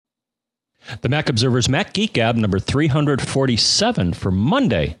The Mac Observer's Mac Geek Gab number 347 for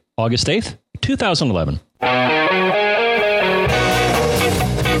Monday, August 8th, 2011.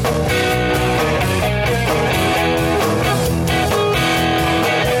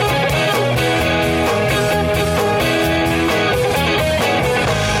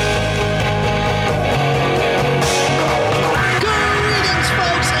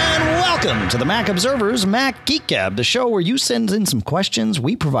 To the Mac Observer's Mac Geek Gab, the show where you send in some questions,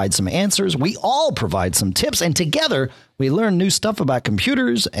 we provide some answers, we all provide some tips, and together we learn new stuff about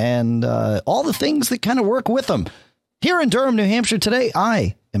computers and all the things that kind of work with them. Here in Durham, New Hampshire today,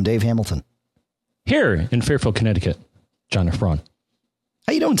 I am Dave Hamilton. Here in Fairfield, Connecticut, John Efron.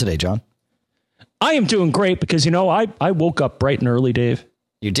 How you doing today, John? I am doing great because, you know, I woke up bright and early, Dave.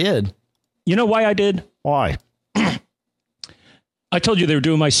 You did? You know why I did? Why? I told you they were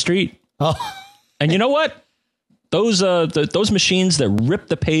doing my street. Oh, and you know what? Those machines that rip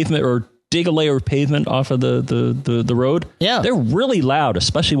the pavement or dig a layer of pavement off of the road, they're really loud,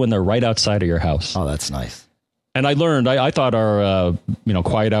 especially when they're right outside of your house. Oh, that's nice. And I learned, I thought our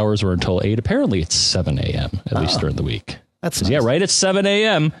quiet hours were until 8. Apparently, it's 7 a.m. at least during the week. That's nice. Yeah, right. It's 7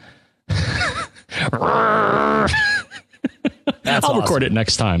 a.m. I'll record it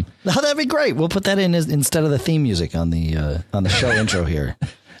next time. Oh, that'd be great. We'll put that in instead of the theme music on the show intro here.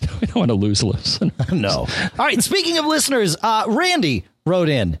 We don't want to lose listeners. No. All right. Speaking of listeners, Randy wrote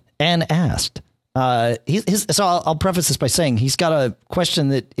in and asked. So I'll preface this by saying he's got a question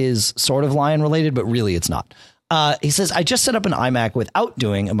that is sort of Lion related, but really it's not. He says, I just set up an iMac without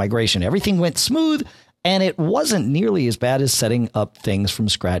doing a migration. Everything went smooth, and it wasn't nearly as bad as setting up things from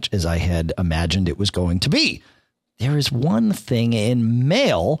scratch as I had imagined it was going to be. There is one thing in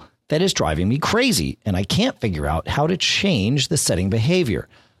Mail that is driving me crazy, and I can't figure out how to change the setting behavior.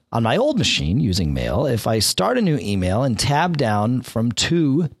 On my old machine using Mail, if I start a new email and tab down from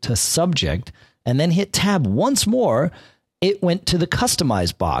to subject and then hit tab once more, it went to the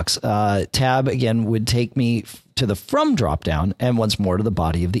customize box. Tab again would take me to the from dropdown and once more to the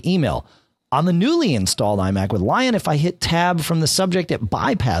body of the email. On the newly installed iMac with Lion, if I hit tab from the subject, it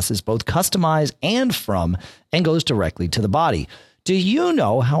bypasses both customize and from and goes directly to the body. Do you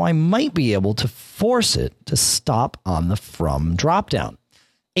know how I might be able to force it to stop on the from dropdown?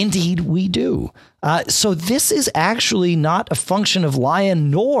 Indeed, we do. So this is actually not a function of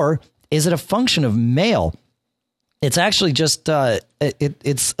Lion, nor is it a function of Mail. It's actually just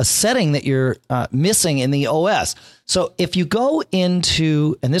it's a setting that you're missing in the OS. So if you go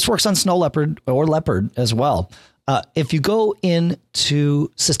into, and this works on Snow Leopard or Leopard as well. If you go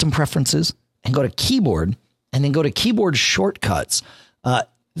into System Preferences and go to Keyboard and then go to Keyboard Shortcuts,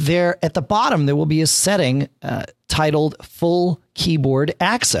 there at the bottom, there will be a setting titled Full Keyboard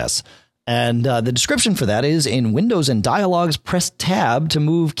Access. And the description for that is in Windows and Dialogues, press tab to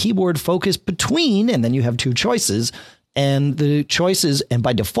move keyboard focus between, and then you have two choices. And the choices, and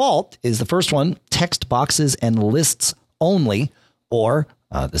by default, is the first one, text boxes and lists only, or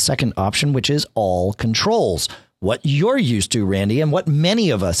the second option, which is all controls. What you're used to, Randy, and what many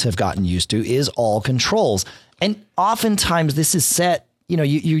of us have gotten used to is all controls. And oftentimes this is set, you know,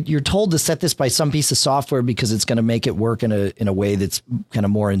 you're told to set this by some piece of software because it's going to make it work in a way that's kind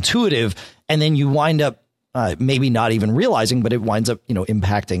of more intuitive. And then you wind up maybe not even realizing, but it winds up, you know,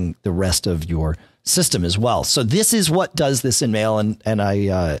 impacting the rest of your system as well. So this is what does this in Mail. And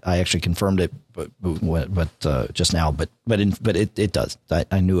I actually confirmed it, but just now, but it does.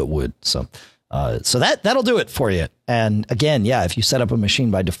 I knew it would. So that'll do it for you. And again, yeah, if you set up a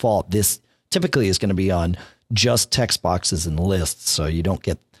machine by default, this typically is going to be on just text boxes and lists, so you don't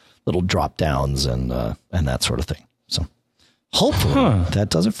get little drop downs and that sort of thing. So hopefully that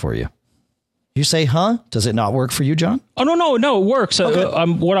does it for you. You say, huh? Does it not work for you, John? Oh, no, it works. Okay.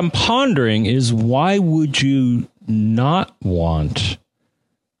 What I'm pondering is why would you not want...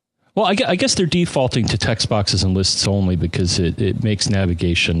 Well, I guess they're defaulting to text boxes and lists only because it makes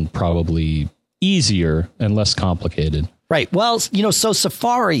navigation probably easier and less complicated. Right. Well, you know, so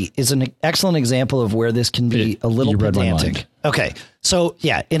Safari is an excellent example of where this can be a little pedantic. Okay. So,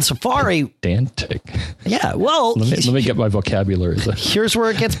 yeah, in Safari. Pedantic. Yeah. Well, let me get my vocabulary. Here's where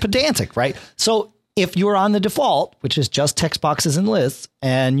it gets pedantic, right? So if you're on the default, which is just text boxes and lists,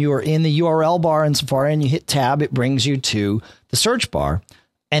 and you're in the URL bar in Safari and you hit tab, it brings you to the search bar.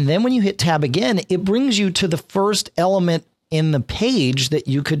 And then when you hit tab again, it brings you to the first element in the page that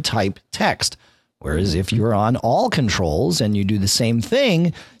you could type text. Whereas if you're on all controls and you do the same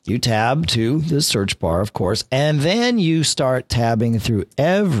thing, you tab to the search bar, of course, and then you start tabbing through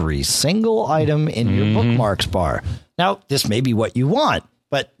every single item in your bookmarks bar. Now, this may be what you want,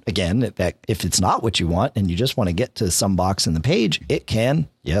 but again, if it's not what you want and you just want to get to some box in the page, it can,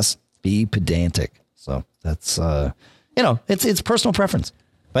 yes, be pedantic. So that's, it's personal preference.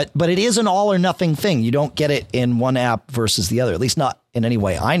 But it is an all or nothing thing. You don't get it in one app versus the other, at least not in any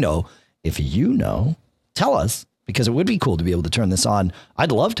way I know. If you know, tell us, because it would be cool to be able to turn this on.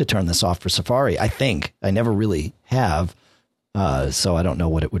 I'd love to turn this off for Safari. I think I never really have. So I don't know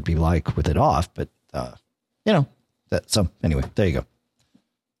what it would be like with it off, but so anyway, there you go.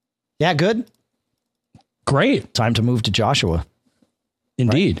 Yeah. Good. Great. Time to move to Joshua.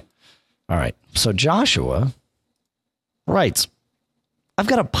 Indeed. Right? All right. So Joshua writes, I've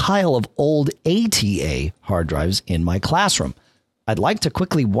got a pile of old ATA hard drives in my classroom. I'd like to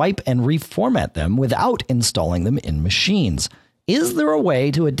quickly wipe and reformat them without installing them in machines. Is there a way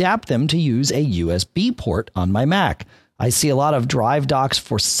to adapt them to use a USB port on my Mac? I see a lot of drive docks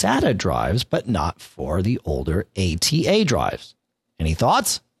for SATA drives, but not for the older ATA drives. Any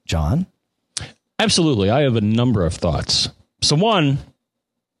thoughts, John? Absolutely. I have a number of thoughts. So one,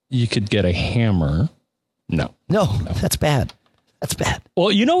 you could get a hammer. No, that's bad. That's bad.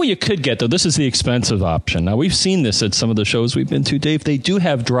 Well, you know what you could get, though? This is the expensive option. Now, we've seen this at some of the shows we've been to, Dave. They do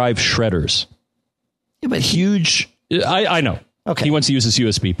have drive shredders. Yeah, but huge. I know. Okay. He wants to use his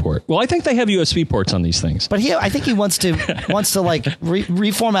USB port. Well, I think they have USB ports on these things. But I think he wants to like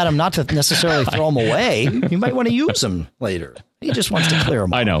reformat them, not to necessarily throw them away. You might want to use them later. He just wants to clear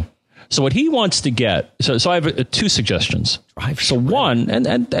them. I know. So what he wants to get. So I have two suggestions. So one, and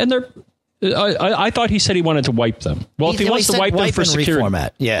they're. I thought he said he wanted to wipe them. Well, if he wants to wipe them for security.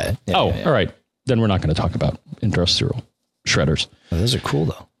 Reformat. Yeah. All right. Then we're not going to talk about industrial shredders. Oh, those are cool,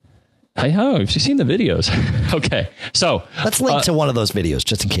 though. I know. Have you seen the videos? Okay. So let's link to one of those videos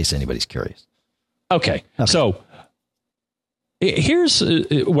just in case anybody's curious. Okay. So here's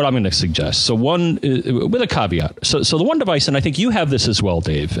what I'm going to suggest. So one, with a caveat. So the one device, and I think you have this as well,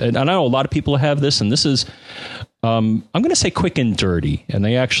 Dave, and I know a lot of people have this, and this is, I'm going to say quick and dirty. And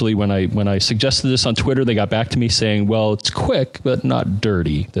they actually, when I suggested this on Twitter, they got back to me saying, well, it's quick, but not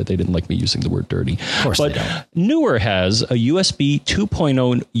dirty, that they didn't like me using the word dirty. Of course they don't. Newer has a USB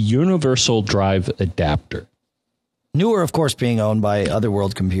 2.0 universal drive adapter. Newer, of course, being owned by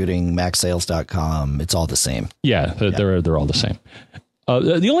Otherworld Computing, MacSales.com. It's all the same. Yeah, they're all the same.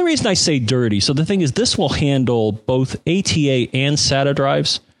 The only reason I say dirty, so the thing is, this will handle both ATA and SATA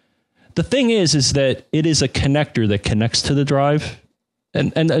drives. The thing is that it is a connector that connects to the drive.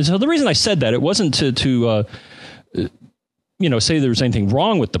 And so the reason I said that, it wasn't to say there's anything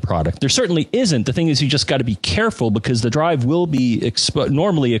wrong with the product. There certainly isn't. The thing is, you just got to be careful because the drive will be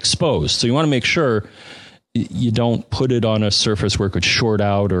normally exposed. So you want to make sure you don't put it on a surface where it could short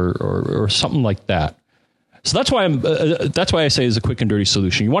out or something like that. So that's why I say it's a quick and dirty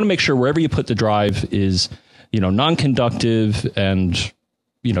solution. You want to make sure wherever you put the drive is, non-conductive and,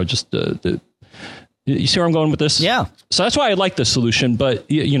 just you see where I'm going with this? Yeah. So that's why I like this solution, but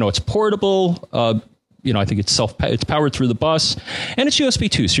it's portable. I think it's powered through the bus, and it's USB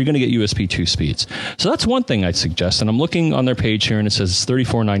 2, so you're going to get USB 2 speeds. So that's one thing I'd suggest. And I'm looking on their page here, and it says it's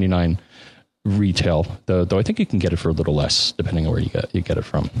 $34.99 retail, though I think you can get it for a little less depending on where you get it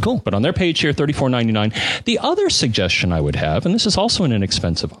from. Cool. But on their page here, $34.99. The other suggestion I would have, and this is also an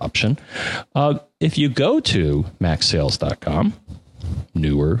inexpensive option, if you go to MacSales.com,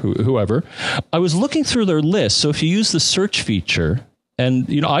 Newer, whoever, I was looking through their list. So if you use the search feature, and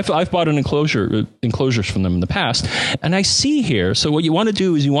I've bought enclosures from them in the past, and I see here. So what you want to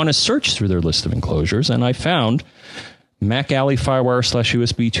do is you want to search through their list of enclosures, and I found Mac Alley Firewire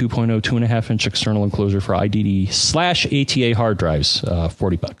 /USB 2.0 2.5-inch external enclosure for IDD/ATA hard drives,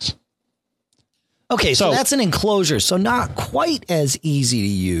 $40. Okay, so that's an enclosure, so not quite as easy to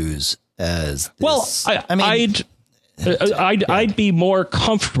use as this. Well, I'd be more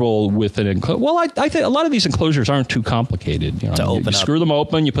comfortable with an enclosure. Well, I think a lot of these enclosures aren't too complicated. You screw them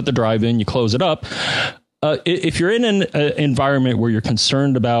open, you put the drive in, you close it up. If you're in an environment where you're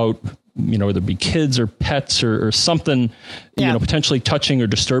concerned about, whether it be kids or pets or something, potentially touching or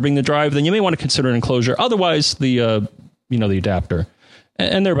disturbing the drive, then you may want to consider an enclosure. Otherwise, the adapter,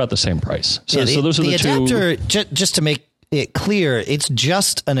 and they're about the same price. So those are the adapter, two. Just to make it clear, it's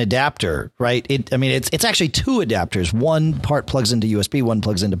just an adapter, right? It's actually two adapters. One part plugs into USB, one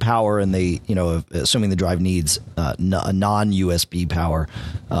plugs into power, and they, assuming the drive needs a non-USB power,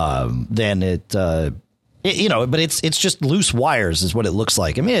 then it. But it's just loose wires is what it looks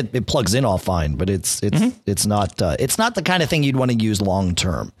like. It plugs in all fine, but it's not the kind of thing you'd want to use long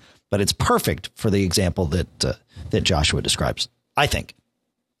term. But it's perfect for the example that Joshua describes, I think.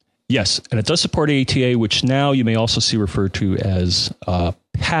 Yes, and it does support ATA, which now you may also see referred to as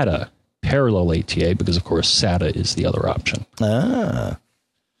PATA, parallel ATA, because of course SATA is the other option. Ah.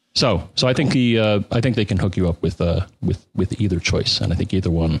 So I think I think they can hook you up with either choice, and I think either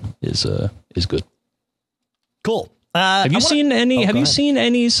one is good. Cool. Have you seen any? Have you seen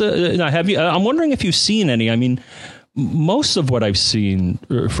any? Have you? I'm wondering if you've seen any. I mean, most of what I've seen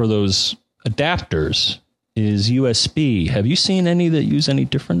for those adapters is USB. Have you seen any that use any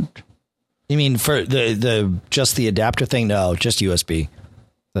different? You mean for the just the adapter thing? No, just USB.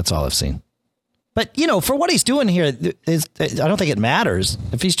 That's all I've seen. But, you know, for what he's doing here, I don't think it matters.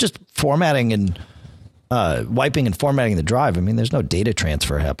 If he's just formatting and wiping and formatting the drive, I mean, there's no data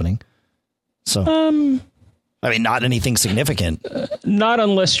transfer happening. So, I mean, not anything significant. Not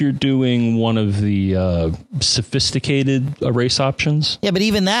unless you're doing one of the sophisticated erase options. Yeah, but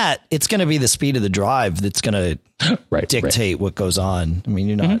even that, it's going to be the speed of the drive that's going to dictate what goes on. I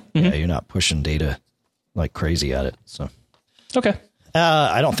mean, you're not pushing data like crazy at it. So, okay.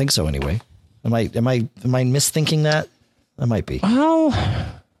 I don't think so anyway. Am I misthinking that? I might be. Well,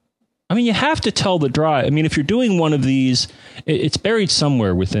 I mean, you have to tell the drive. I mean, if you're doing one of these, it's buried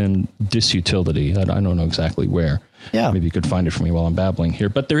somewhere within disutility. I don't know exactly where. Yeah. Maybe you could find it for me while I'm babbling here.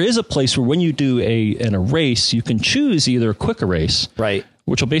 But there is a place where when you do an erase, you can choose either a quick erase, right,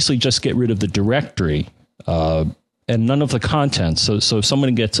 which will basically just get rid of the directory and none of the contents. So if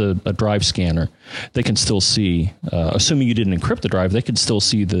someone gets a drive scanner, they can still see, assuming you didn't encrypt the drive, they can still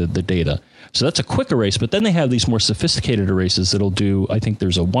see the data. So that's a quick erase, but then they have these more sophisticated erases that'll do, I think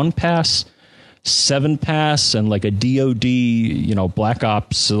there's a 1-pass, 7-pass, and like a DOD, Black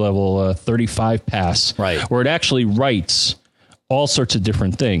Ops level 35-pass, right, where it actually writes all sorts of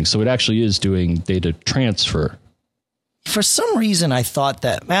different things. So it actually is doing data transfer. For some reason, I thought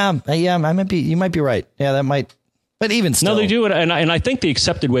that, you might be right. Yeah, that might. But even still. No, they do it. And I think the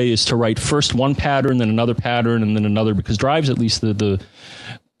accepted way is to write first one pattern, then another pattern, and then another, because drives, at least the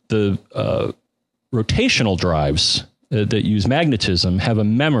rotational drives that use magnetism, have a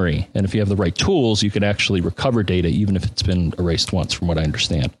memory. And if you have the right tools, you can actually recover data, even if it's been erased once, from what I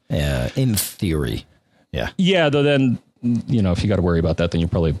understand. Yeah, in theory. Yeah. Yeah, though then, if you got to worry about that, then you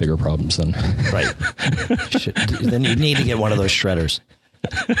probably have bigger problems then. Right. Then you need to get one of those shredders.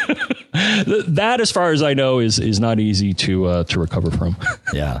 That, as far as I know, is not easy to recover from.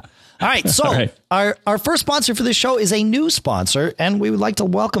 Yeah. All right. So our first sponsor for this show is a new sponsor, and we would like to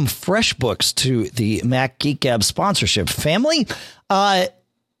welcome FreshBooks to the Mac Geek Gab sponsorship family. So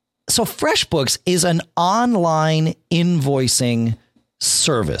FreshBooks is an online invoicing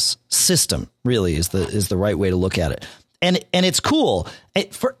service system, really is the right way to look at it. And it's cool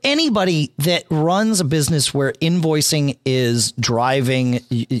for anybody that runs a business where invoicing is driving,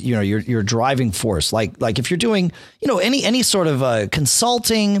 your driving force. Like if you're doing, any sort of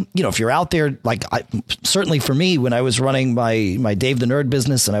consulting, if you're out there, certainly for me, when I was running my Dave the Nerd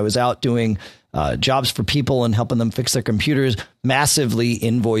business and I was out doing jobs for people and helping them fix their computers, massively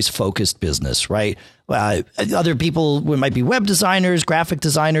invoice focused business, right? Other people might be web designers, graphic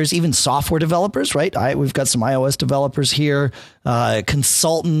designers, even software developers, right? We've got some iOS developers here,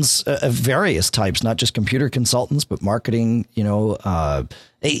 consultants of various types, not just computer consultants, but marketing,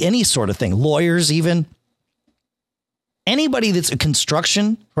 any sort of thing, lawyers, even anybody that's a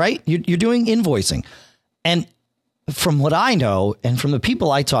construction, right? You're doing invoicing. And from what I know, and from the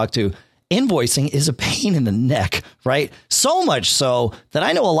people I talk to, invoicing is a pain in the neck, right? So much so that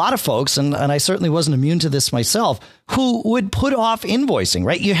I know a lot of folks, and I certainly wasn't immune to this myself, who would put off invoicing,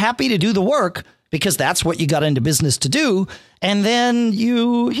 right? You're happy to do the work because that's what you got into business to do. And then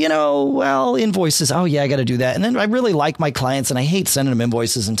invoices. Oh, yeah, I got to do that. And then I really like my clients and I hate sending them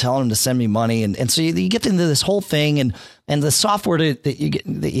invoices and telling them to send me money. And so you get into this whole thing, and the software that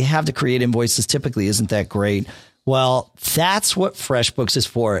you have to create invoices typically isn't that great. Well, that's what FreshBooks is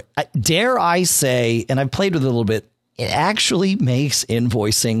for. Dare I say, and I've played with it a little bit, it actually makes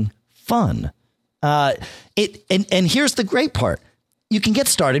invoicing fun. And here's the great part. You can get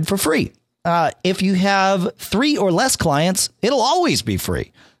started for free. If you have 3 or less clients, it'll always be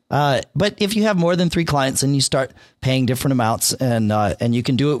free. But if you have more than 3 clients, then you start paying different amounts, and you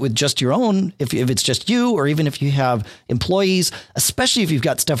can do it with just your own. If it's just you, or even if you have employees, especially if you've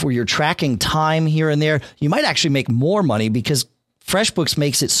got stuff where you're tracking time here and there, you might actually make more money because FreshBooks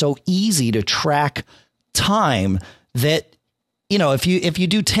makes it so easy to track time that, if you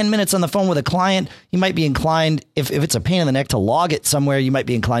do 10 minutes on the phone with a client, you might be inclined, if it's a pain in the neck to log it somewhere, you might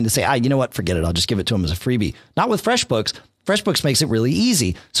be inclined to say, you know what, forget it. I'll just give it to them as a freebie. Not with FreshBooks. FreshBooks makes it really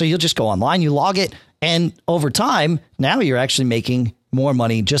easy. So you'll just go online, you log it, and over time, now you're actually making more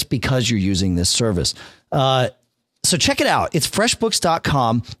money just because you're using this service. So check it out. It's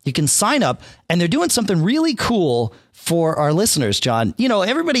freshbooks.com. You can sign up, and they're doing something really cool for our listeners, John.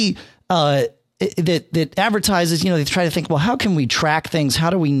 Everybody that advertises, they try to think, well, how can we track things? How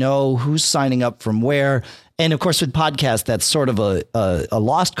do we know who's signing up from where? And of course, with podcasts, that's sort of a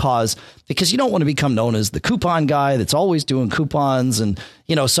lost cause because you don't want to become known as the coupon guy that's always doing coupons. And,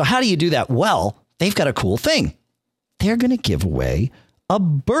 so how do you do that? Well, they've got a cool thing. They're going to give away a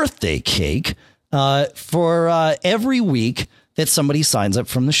birthday cake for every week that somebody signs up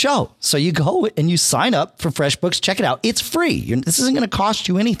from the show. So you go and you sign up for FreshBooks. Check it out. It's free. This isn't going to cost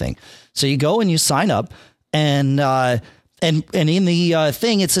you anything. So you go and you sign up and in the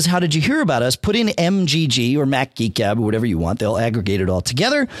thing, it says, how did you hear about us? Put in MGG or Mac Geek Gab or whatever you want. They'll aggregate it all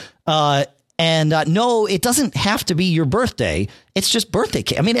together. No, it doesn't have to be your birthday. It's just birthday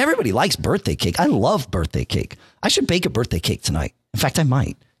cake. I mean, everybody likes birthday cake. I love birthday cake. I should bake a birthday cake tonight. In fact, I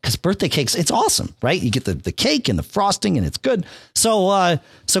might. Because birthday cakes, it's awesome, right? You get the cake and the frosting and it's good. So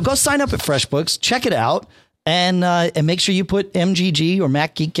go sign up at FreshBooks, check it out, and make sure you put MGG or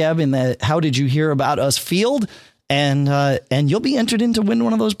Mac Geek Gab in the How Did You Hear About Us field, and you'll be entered in to win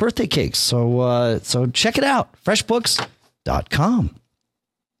one of those birthday cakes. So check it out, freshbooks.com.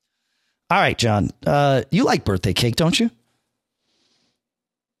 All right, John, you like birthday cake, don't you?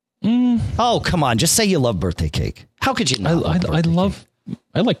 Oh, come on, just say you love birthday cake. How could you not?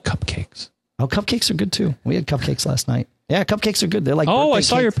 I like cupcakes. Oh, cupcakes are good too. We had cupcakes last night. Yeah, cupcakes are good. They're like, oh, I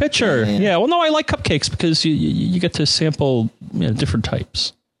saw cakes. Your picture. Yeah. Well, no, I like cupcakes because you get to sample different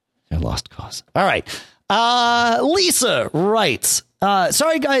types. I lost cause. All right. Lisa writes,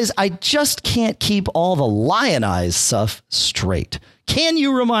 sorry guys, I just can't keep all the Lionize stuff straight. Can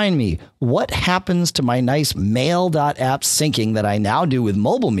you remind me what happens to my nice mail.app syncing that I now do with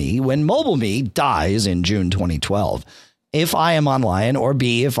MobileMe when MobileMe dies in June 2012? If I am on Lion, or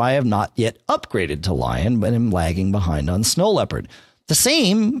B, if I have not yet upgraded to Lion, but am lagging behind on Snow Leopard. The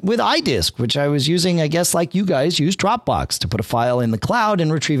same with iDisk, which I was using, I guess, like you guys use Dropbox to put a file in the cloud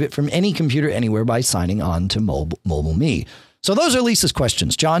and retrieve it from any computer anywhere by signing on to MobileMe. So those are Lisa's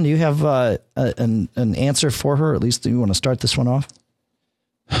questions. John, do you have an answer for her? At least do you want to start this one off?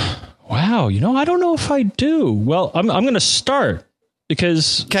 Wow. I don't know if I do. Well, I'm going to start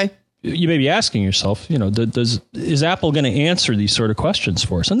because... Okay. You may be asking yourself, is Apple going to answer these sort of questions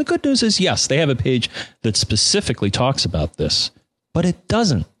for us? And the good news is, yes, they have a page that specifically talks about this, but it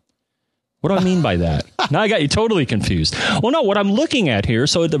doesn't. What do I mean by that? Now I got you totally confused. Well, no, what I'm looking at here,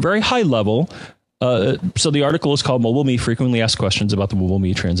 so at the very high level, so the article is called MobileMe Frequently Asked Questions About the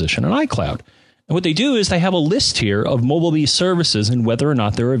MobileMe Transition in iCloud. And what they do is they have a list here of MobileMe services and whether or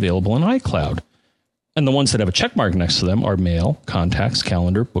not they're available in iCloud. And the ones that have a check mark next to them are Mail, Contacts,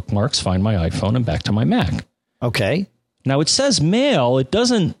 Calendar, Bookmarks, Find My iPhone, and Back to My Mac. Okay. Now, it says Mail. It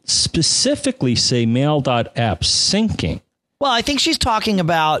doesn't specifically say Mail.app syncing. Well, I think she's talking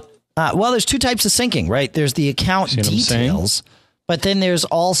about, there's two types of syncing, right? There's the account details, but then there's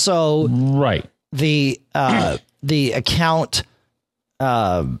also the account,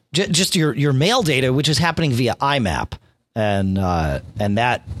 just your mail data, which is happening via IMAP. And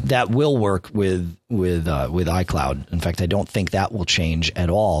that will work with iCloud. In fact, I don't think that will change at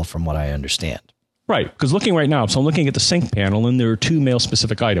all from what I understand. Right. Because looking right now, so I'm looking at the sync panel, and there are two mail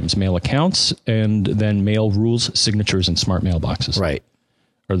specific items, mail accounts and then mail rules, signatures, and smart mailboxes. Right.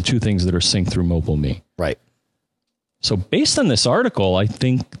 Are the two things that are synced through MobileMe. Right. So based on this article, I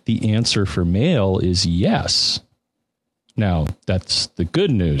think the answer for mail is yes. Now, that's the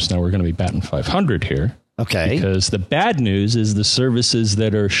good news. Now we're going to be batting 500 here. Okay. Because the bad news is the services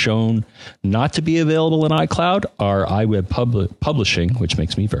that are shown not to be available in iCloud are iWeb Publishing, which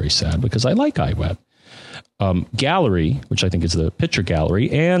makes me very sad because I like iWeb. Gallery, which I think is the picture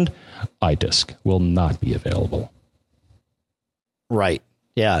gallery, and iDisk will not be available. Right.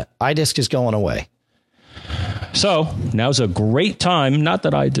 Yeah. iDisk is going away. So now's a great time. Not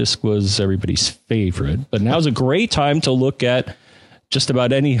that iDisk was everybody's favorite, but now's a great time to look at just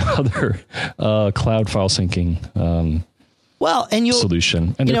about any other cloud file syncing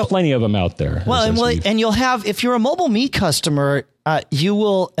solution. And there are plenty of them out there. Well, and you'll have, if you're a MobileMe customer, you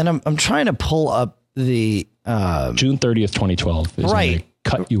will, and I'm trying to pull up the June 30th, 2012 is when they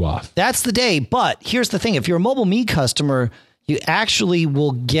cut you off. That's the day. But here's the thing. If you're a MobileMe customer, you actually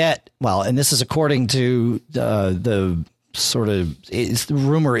will get, and this is according to the sort of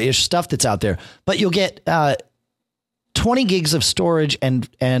rumor-ish stuff that's out there, but you'll get 20 gigs of storage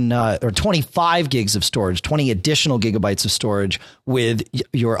or 25 gigs of storage, 20 additional gigabytes of storage with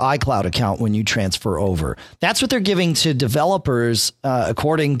your iCloud account when you transfer over. That's what they're giving to developers,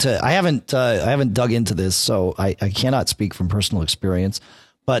 according to, I haven't dug into this, so I cannot speak from personal experience,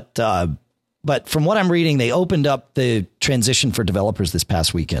 but from what I'm reading, they opened up the transition for developers this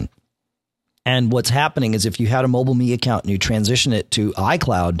past weekend. And what's happening is if you had a MobileMe account and you transition it to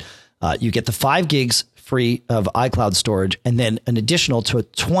iCloud, You get the 5 gigs free of iCloud storage, and then an additional to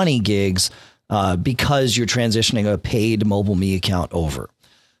 20 gigs because you're transitioning a paid MobileMe account over.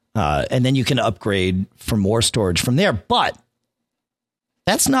 And then you can upgrade for more storage from there. But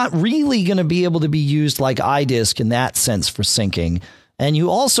that's not really going to be able to be used like iDisk in that sense for syncing. And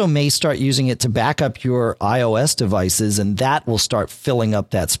you also may start using it to back up your iOS devices, and that will start filling up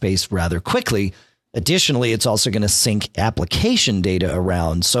that space rather quickly. Additionally, it's also going to sync application data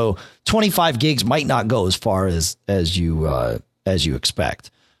around. So 25 gigs might not go as far as you expect.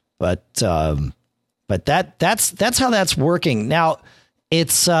 But that's how that's working. Now,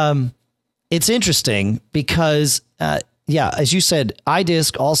 it's interesting because as you said,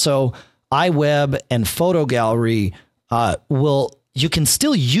 iDisk, also iWeb and Photo Gallery you can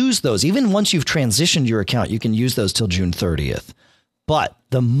still use those. Even once you've transitioned your account, you can use those till June 30th. But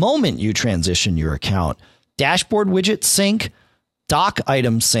the moment you transition your account, dashboard widget sync, dock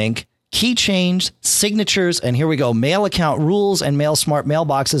item sync, key change, signatures, and here we go, mail account rules and mail smart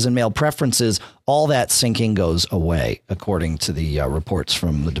mailboxes and mail preferences, all that syncing goes away, according to the reports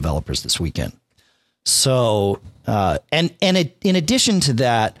from the developers this weekend. So, in addition to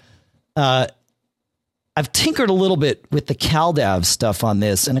that, I've tinkered a little bit with the CalDAV stuff on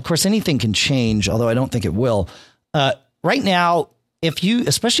this. And of course, anything can change, although I don't think it will. Right now,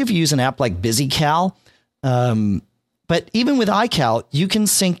 especially if you use an app like BusyCal, but even with iCal, you can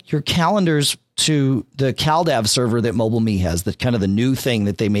sync your calendars to the CalDAV server that MobileMe has, that kind of the new thing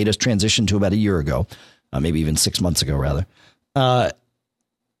that they made us transition to about a year ago, maybe even 6 months ago, rather.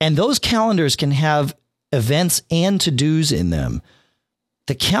 And those calendars can have events and to-dos in them.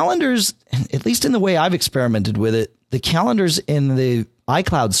 The calendars, at least in the way I've experimented with it, the calendars in the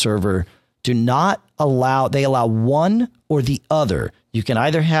iCloud server do not allow one or the other. You can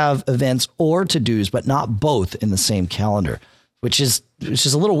either have events or to-dos, but not both in the same calendar, which is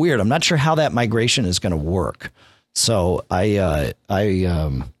a little weird. I'm not sure how that migration is going to work. So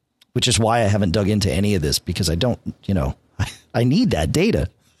which is why I haven't dug into any of this, because I don't, I need that data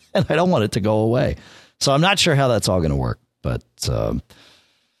and I don't want it to go away. So I'm not sure how that's all going to work, but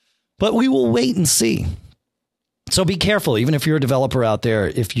we will wait and see. So be careful, even if you're a developer out there,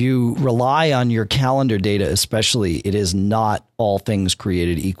 if you rely on your calendar data, especially, it is not all things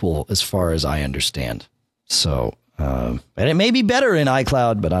created equal as far as I understand. So, and it may be better in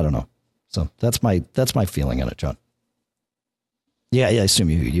iCloud, but I don't know. So that's my feeling on it, John. Yeah, I assume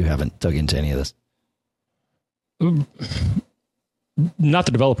you haven't dug into any of this. Not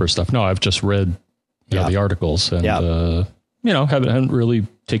the developer stuff. No, I've just read the articles and, haven't really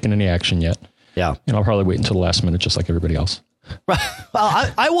taken any action yet. Yeah. I'll probably wait until the last minute, just like everybody else. Well,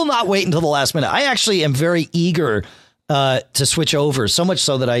 I will not wait until the last minute. I actually am very eager to switch over, so much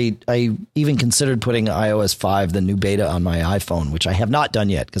so that I even considered putting iOS 5, the new beta, on my iPhone, which I have not done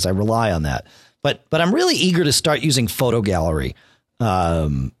yet because I rely on that. But I'm really eager to start using Photo Gallery.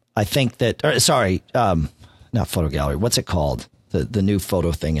 I think that, not Photo Gallery. What's it called? The new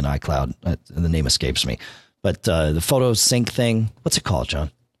photo thing in iCloud. The name escapes me. But the photo sync thing. What's it called,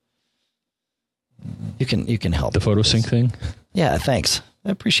 John? You can help. The photo sync thing? Yeah, thanks. I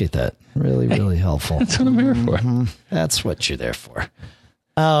appreciate that. Really, really helpful. That's what I'm here for. Mm-hmm. That's what you're there for.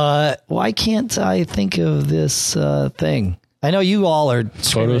 Why can't I think of this thing? I know you all are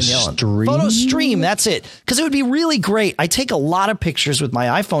Photo Stream. Photo Stream, that's it. Because it would be really great. I take a lot of pictures with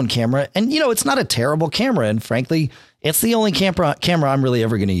my iPhone camera, and it's not a terrible camera. And frankly, it's the only camera I'm really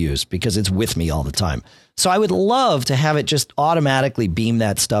ever going to use because it's with me all the time. So I would love to have it just automatically beam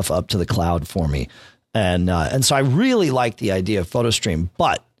that stuff up to the cloud for me. And so I really like the idea of Photo Stream,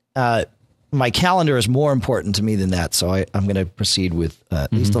 but my calendar is more important to me than that. So I'm going to proceed with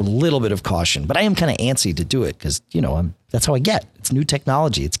at least a little bit of caution, but I am kind of antsy to do it because, that's how I get. It's new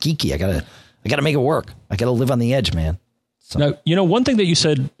technology. It's geeky. I gotta make it work. I gotta live on the edge, man. So. Now, one thing that you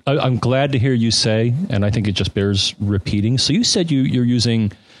said, I'm glad to hear you say, and I think it just bears repeating. So you said you're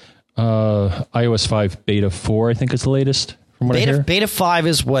using iOS 5 Beta 4, I think is the latest from what I hear. Beta 5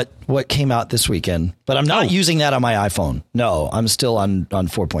 is what came out this weekend, but I'm not using that on my iPhone. No, I'm still on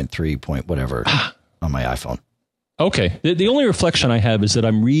 4.3 point whatever on my iPhone. Okay. The only reflection I have is that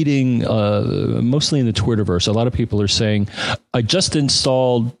I'm reading mostly in the Twitterverse. A lot of people are saying, I just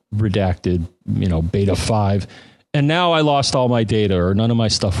installed Redacted, Beta 5, and now I lost all my data or none of my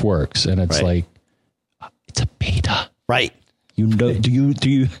stuff works. And it's like, it's a beta. Right. Do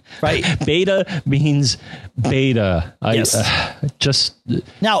you? Right. Beta means beta. Yes.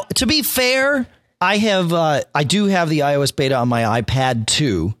 Now, to be fair, I do have the iOS beta on my iPad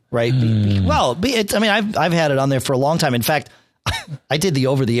too, right? Well, I've had it on there for a long time. In fact, I did the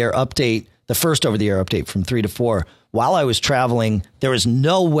over-the-air update, the first over-the-air update from 3 to 4, while I was traveling, there was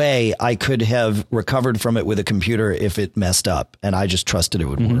no way I could have recovered from it with a computer if it messed up. And I just trusted it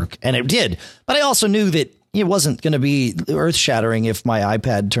would work. And it did. But I also knew that it wasn't going to be earth-shattering if my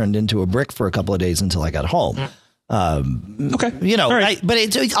iPad turned into a brick for a couple of days until I got home. Okay. You know, right. but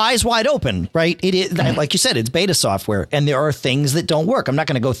it's eyes wide open, right? It is, like you said, it's beta software, and there are things that don't work. I'm not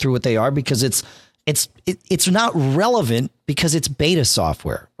going to go through what they are because it's not relevant because it's beta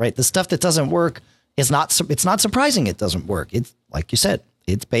software, right? The stuff that doesn't work is it's not surprising it doesn't work. It's like you said,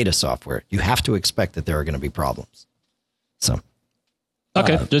 it's beta software. You have to expect that there are going to be problems. So.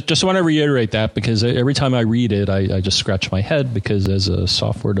 Okay, just want to reiterate that because every time I read it, I just scratch my head because as a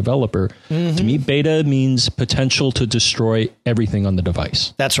software developer, to me, beta means potential to destroy everything on the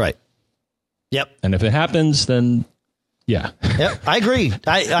device. That's right. Yep. And if it happens, then yeah. Yep, I agree.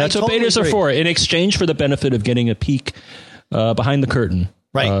 That's what betas are for. In exchange for the benefit of getting a peek behind the curtain.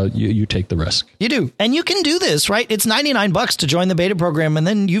 Right. You take the risk. You do. And you can do this, right? It's $99 to join the beta program. And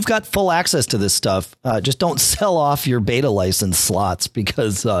then you've got full access to this stuff. Just don't sell off your beta license slots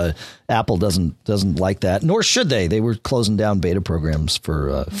because Apple doesn't like that, nor should they. They were closing down beta programs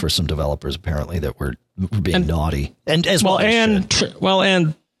for some developers, apparently, that were being naughty. And as well, and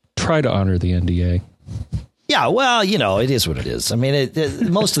try to honor the NDA. Yeah, well, you know, it is what it is. I mean,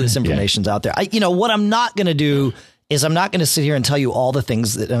 most of this information's out there. What I'm not going to do is I'm not going to sit here and tell you all the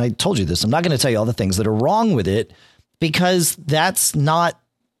things that, and I told you this, I'm not going to tell you all the things that are wrong with it because it's not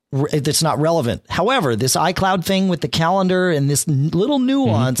relevant. However, this iCloud thing with the calendar and this little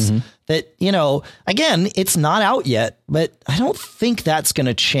nuance that, again, it's not out yet, but I don't think that's going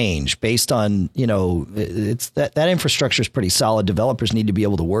to change based on, it's that infrastructure is pretty solid. Developers need to be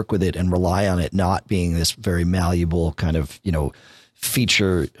able to work with it and rely on it not being this very malleable kind of,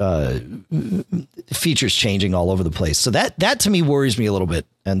 features changing all over the place. So that to me worries me a little bit.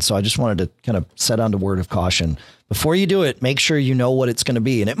 And so I just wanted to kind of set on the word of caution before you do it. Make sure you know what it's going to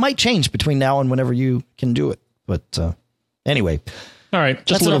be, and it might change between now and whenever you can do it. But anyway, all right,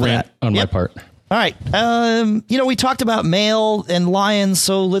 just a little rant on my part. All right, we talked about Mail and Lion,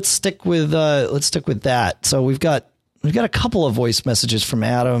 so let's stick with that. So we've got a couple of voice messages from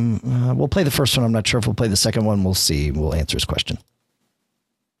Adam. We'll play the first one. I'm not sure if we'll play the second one. We'll see. We'll answer his question.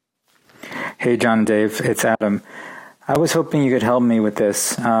 Hey, John and Dave, it's Adam. I was hoping you could help me with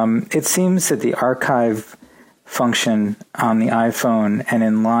this. It seems that the archive function on the iPhone and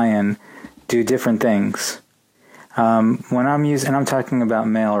in Lion do different things. When I'm talking about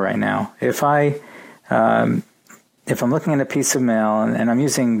Mail right now. If I'm looking at a piece of mail and I'm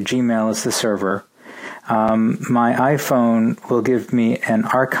using Gmail as the server, my iPhone will give me an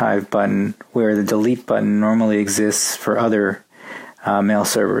archive button where the delete button normally exists for other mail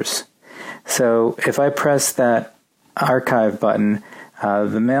servers. So if I press that archive button,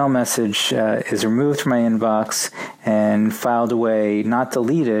 the mail message is removed from my inbox and filed away, not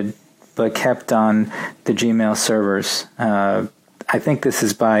deleted, but kept on the Gmail servers. I think this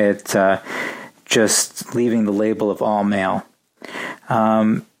is by it just leaving the label of all mail.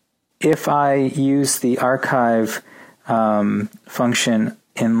 If I use the archive function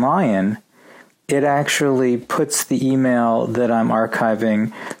in Lion, it actually puts the email that I'm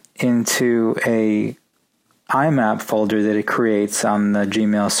archiving into a IMAP folder that it creates on the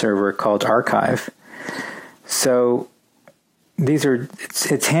Gmail server called Archive. So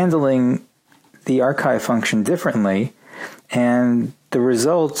it's handling the archive function differently, and the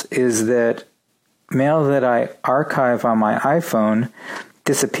result is that mail that I archive on my iPhone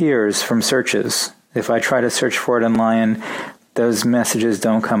disappears from searches. If I try to search for it in Lion, those messages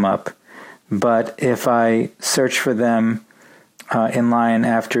don't come up. But if I search for them in Lion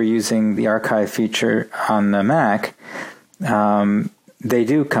after using the archive feature on the Mac, they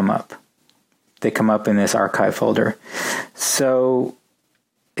do come up. They come up in this archive folder. So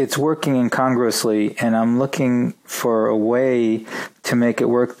it's working incongruously, and I'm looking for a way to make it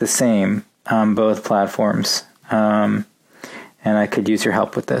work the same on both platforms. And I could use your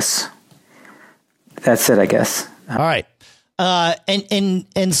help with this. That's it, I guess. All right.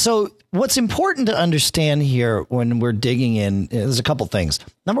 And so what's important to understand here when we're digging in, there's a couple things.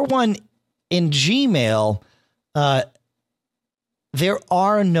 Number one, in Gmail, there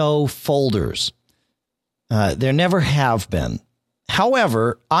are no folders. There never have been.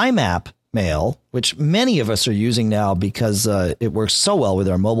 However, IMAP Mail, which many of us are using now because it works so well with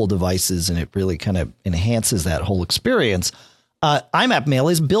our mobile devices and it really kind of enhances that whole experience, IMAP Mail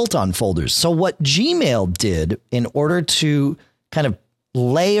is built on folders. So what Gmail did in order to kind of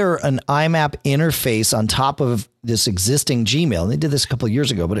layer an IMAP interface on top of this existing Gmail, and they did this a couple of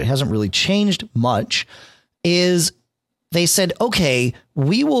years ago, but it hasn't really changed much, is they said, okay,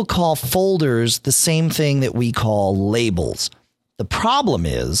 we will call folders the same thing that we call labels. The problem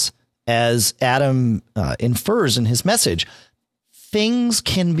is, as Adam infers in his message,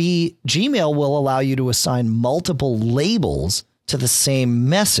 Gmail will allow you to assign multiple labels to the same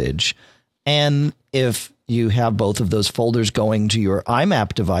message. And if you have both of those folders going to your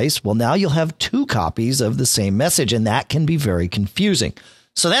IMAP device, well, now you'll have 2 copies of the same message, and that can be very confusing.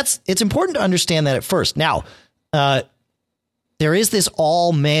 So it's important to understand that at first. Now, there is this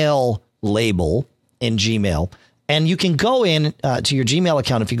all mail label in Gmail, and you can go in to your Gmail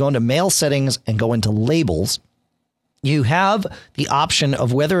account. If you go into mail settings and go into labels, you have the option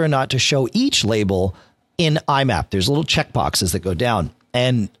of whether or not to show each label in IMAP. There's little checkboxes that go down,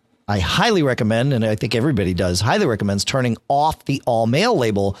 and I highly recommend, and I think everybody does, highly recommends turning off the all mail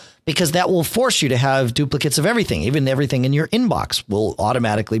label, because that will force you to have duplicates of everything. Even everything in your inbox will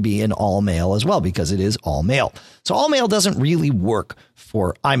automatically be in all mail as well, because it is all mail. So all mail doesn't really work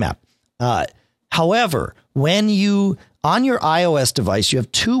for IMAP. However, when on your iOS device, you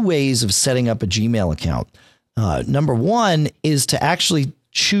have 2 ways of setting up a Gmail account. Number one is to actually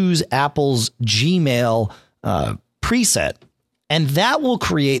choose Apple's Gmail preset. And that will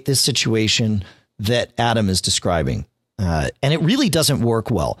create this situation that Adam is describing. And it really doesn't work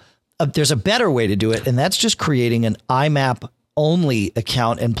well. There's a better way to do it, and that's just creating an IMAP only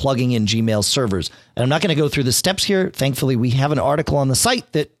account and plugging in Gmail servers. And I'm not going to go through the steps here. Thankfully, we have an article on the site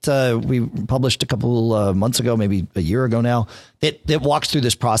that we published a couple months ago, maybe a year ago now, that walks through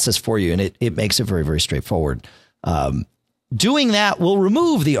this process for you. And it makes it very, very straightforward. Doing that will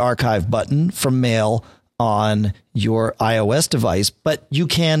remove the archive button from Mail on your iOS device, but you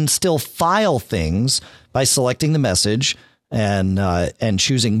can still file things by selecting the message and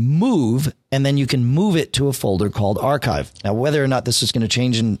choosing move, and then you can move it to a folder called archive. Now, whether or not this is going to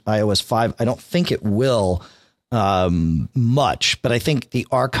change in iOS 5, I don't think it will much, but I think the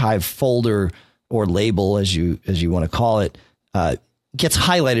archive folder or label, as you want to call it, gets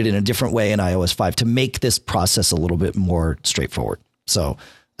highlighted in a different way in iOS 5 to make this process a little bit more straightforward. So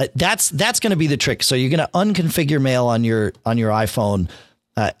that's going to be the trick. So you're going to unconfigure Mail on your iPhone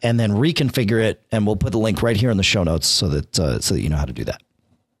and then reconfigure it, and we'll put the link right here in the show notes so that you know how to do that.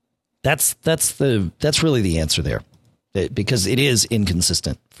 That's really the answer there, because it is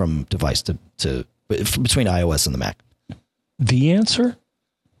inconsistent from device to between iOS and the Mac. The answer?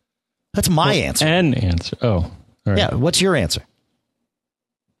 That's my answer. An answer. Oh, all right. Yeah. What's your answer?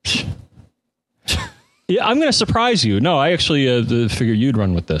 Yeah, I'm going to surprise you. No, I actually figured you'd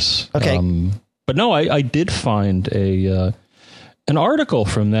run with this. Okay. But no, I did find an article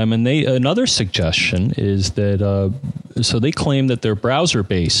from them, and another suggestion is that so they claim that their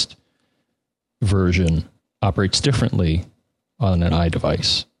browser-based version operates differently on an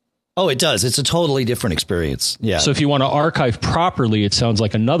iDevice. Oh, it does. It's a totally different experience. Yeah. So if you want to archive properly, it sounds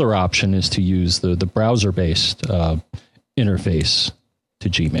like another option is to use the browser-based interface to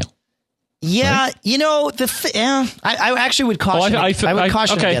Gmail. Yeah, right? You know, I actually would caution. I would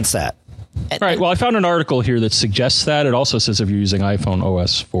caution against that. Right. Well, I found an article here that suggests that. It also says if you're using iPhone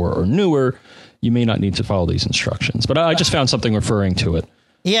OS 4 or newer, you may not need to follow these instructions. But I just found something referring to it.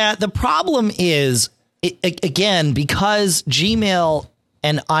 Yeah. The problem is, again, because Gmail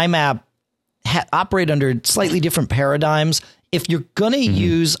and IMAP operate under slightly different paradigms. If you're going to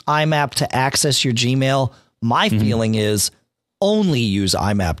use IMAP to access your Gmail, my feeling is only use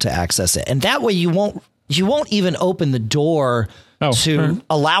IMAP to access it. And that way you won't even open the door to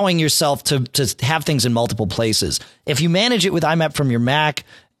allowing yourself to have things in multiple places. If you manage it with IMAP from your Mac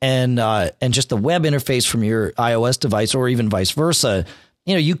and just the web interface from your iOS device, or even vice versa,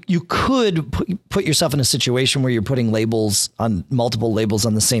 you know, you could put yourself in a situation where you're putting multiple labels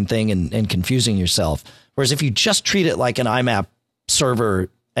on the same thing and confusing yourself. Whereas if you just treat it like an IMAP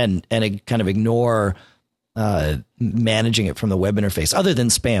server and kind of ignore managing it from the web interface, other than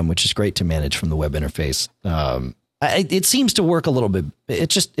spam, which is great to manage from the web interface, it seems to work a little bit.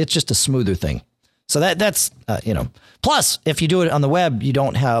 It's just a smoother thing. So that's Plus, if you do it on the web, you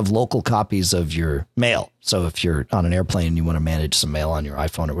don't have local copies of your mail. So if you're on an airplane and you want to manage some mail on your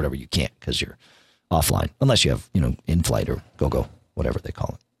iPhone or whatever, you can't, because you're offline, unless you have in-flight or go, whatever they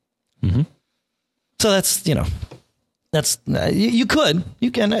call it. Mm-hmm. So that's you can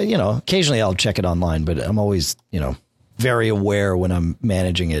occasionally I'll check it online, but I'm always very aware when I'm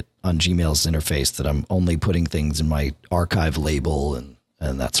managing it on Gmail's interface that I'm only putting things in my archive label and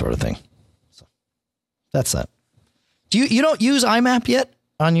that sort of thing. So that's that. You don't use IMAP yet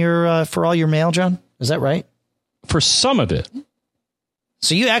on your for all your mail, John? Is that right? For some of it.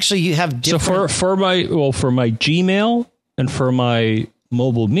 So you have different. So for my Gmail and for my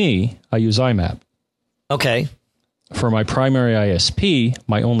mobile me, I use IMAP. Okay. for my primary ISP,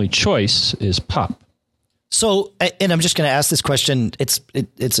 my only choice is POP. So, and I'm just going to ask this question.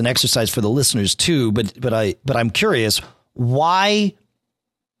 It's an exercise for the listeners too, but I'm curious, why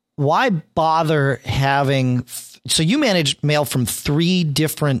bother having? So you manage mail from three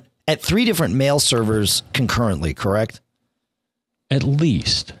different mail servers concurrently, correct? At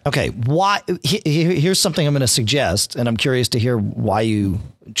least. Okay. Why? Here's something I'm going to suggest, and I'm curious to hear why you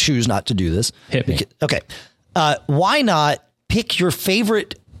choose not to do this. Hit me. Okay. Why not pick your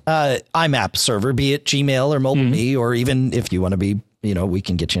favorite IMAP server, be it Gmail or MobileMe, or even if you want to be, we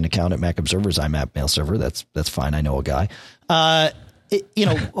can get you an account at Mac Observer's IMAP mail server. That's fine. I know a guy. Why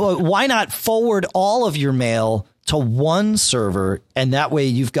not forward all of your mail to one server, and that way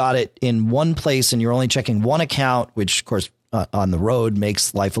you've got it in one place and you're only checking one account, which of course on the road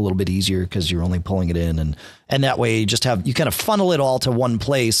makes life a little bit easier because you're only pulling it in, and that way you kind of funnel it all to one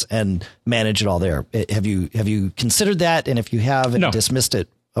place and manage it all there. Have you considered that? And if you have and dismissed it,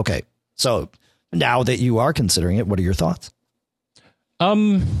 okay. So now that you are considering it, what are your thoughts?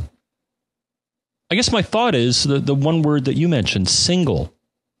 I guess my thought is the one word that you mentioned, single.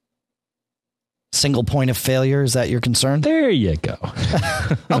 Single point of failure. Is that your concern? There you go.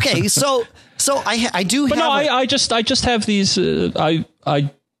 Okay. So I do but have. I just have these.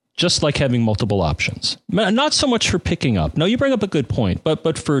 I just like having multiple options. Not so much for picking up. No, you bring up a good point,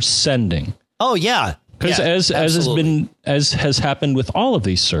 but for sending. Oh yeah. Because as has happened with all of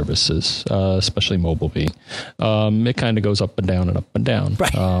these services, especially MobileMe, it kind of goes up and down and up and down.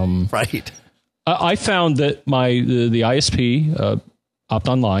 Right. Right. I found that the ISP Opt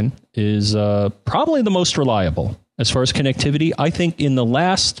Online is probably the most reliable as far as connectivity. I think in the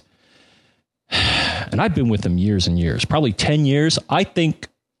last, and I've been with them years and years, probably 10 years. I think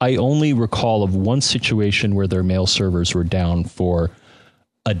I only recall of one situation where their mail servers were down for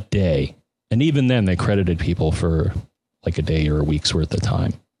a day. And even then, they credited people for like a day or a week's worth of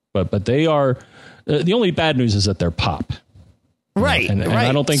time. But they are the only bad news is that they're POP, right? And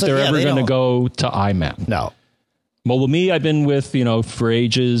I don't think they're ever going to go to IMAP. No. MobileMe, I've been with for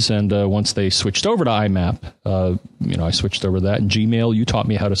ages, and once they switched over to IMAP, I switched over to that. And Gmail, you taught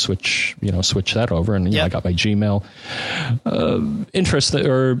me how to switch that over, and I got my Gmail.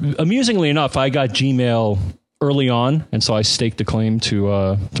 Amusingly enough, I got Gmail early on, and so I staked a claim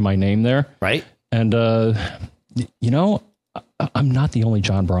to my name there. Right. And, I'm not the only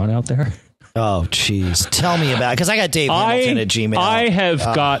John Braun out there. Oh, geez. Tell me about it, because I got Dave Hamilton at Gmail. I have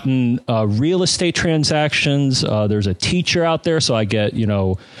gotten real estate transactions. There's a teacher out there, so I get,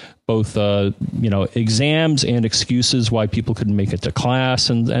 both, exams and excuses why people couldn't make it to class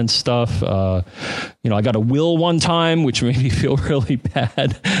and stuff. I got a will one time, which made me feel really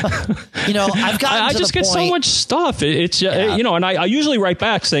bad. I've gotten I just get so much stuff. And I usually write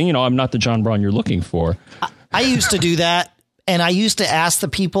back saying, I'm not the John Braun you're looking for. I used to do that. And I used to ask the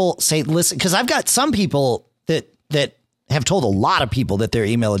people, say, listen, because I've got some people that have told a lot of people that their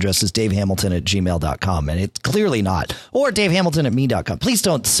email address is davehamilton@gmail.com, and it's clearly not. Or davehamilton@me.com. Please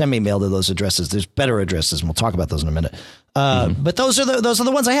don't send me mail to those addresses. There's better addresses, and we'll talk about those in a minute. But those are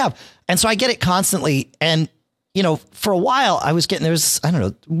the ones I have. And so I get it constantly. And, for a while I was getting,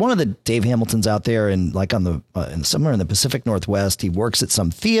 one of the Dave Hamiltons out there and like on somewhere in the Pacific Northwest, he works at some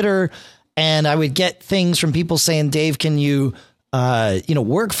theater. And I would get things from people saying, Dave, can you,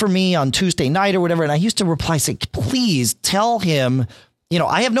 work for me on Tuesday night or whatever? And I used to reply, say, please tell him,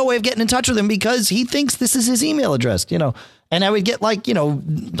 I have no way of getting in touch with him because he thinks this is his email address, and I would get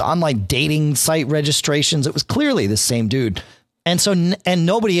online dating site registrations. It was clearly the same dude. And so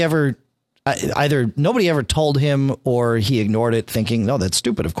nobody ever told him or he ignored it thinking, no, that's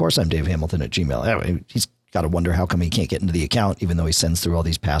stupid. Of course, I'm Dave Hamilton at Gmail. Anyway, he's got to wonder how come he can't get into the account, even though he sends through all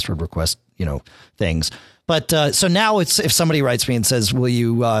these password request, things. But so now it's if somebody writes me and says, will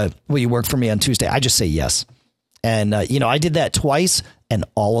you work for me on Tuesday? I just say yes. And, I did that twice and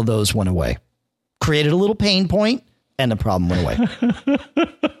all of those went away. Created a little pain point and the problem went away.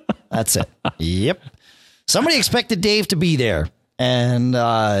 That's it. Yep. Somebody expected Dave to be there and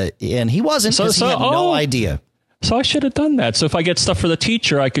he wasn't because he had no idea. So I should have done that. So if I get stuff for the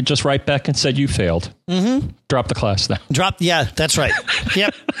teacher, I could just write back and said, you failed. Mm-hmm. Drop the class now. Yeah, that's right.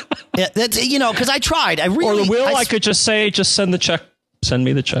 Yep. Yeah, that's, because I tried. Or the will, I could just say, just send the check. Send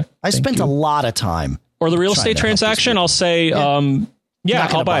me the check. I spent a lot of time. Or the real estate transaction, I'll say, I'll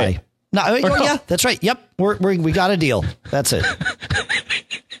buy it. No, yeah, that's right. Yep. We got a deal. That's it.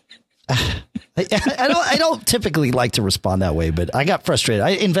 I don't typically like to respond that way, but I got frustrated.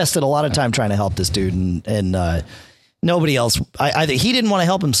 I invested a lot of time trying to help this dude, and nobody else. Either he didn't want to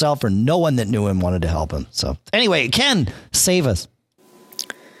help himself, or no one that knew him wanted to help him. So anyway, Ken, save us.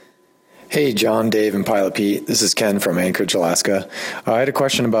 Hey, John, Dave, and Pilot Pete. This is Ken from Anchorage, Alaska. I had a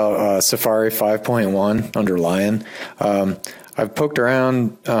question about Safari 5.1 under Lion. I've poked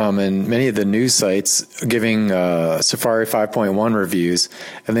around in many of the news sites giving Safari 5.1 reviews,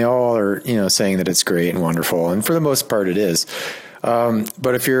 and they all are, saying that it's great and wonderful, and for the most part it is.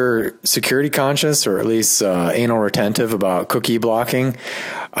 But if you're security conscious or at least anal retentive about cookie blocking,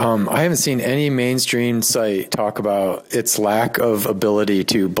 I haven't seen any mainstream site talk about its lack of ability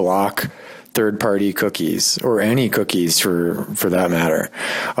to block third-party cookies or any cookies for that matter.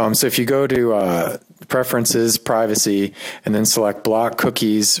 So if you go to Preferences, Privacy, and then select Block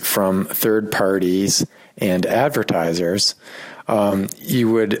Cookies from Third Parties and Advertisers, you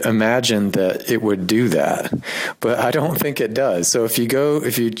would imagine that it would do that, but I don't think it does. So if you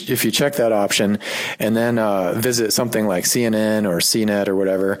check that option and then visit something like CNN or CNET or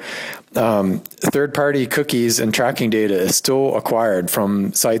whatever, third-party cookies and tracking data is still acquired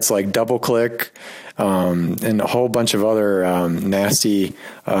from sites like DoubleClick and a whole bunch of other nasty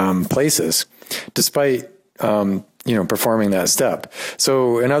places, despite performing that step.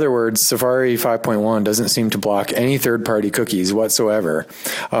 So in other words, Safari 5.1 doesn't seem to block any third-party cookies whatsoever.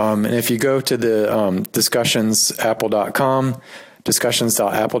 And if you go to the discussions.apple.com,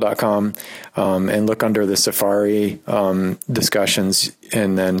 and look under the Safari discussions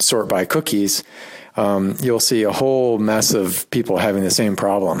and then sort by cookies, you'll see a whole mess of people having the same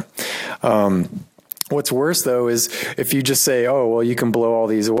problem. What's worse, though, is if you just say, oh, well, you can blow all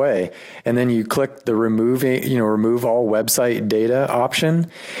these away, and then you click the remove all website data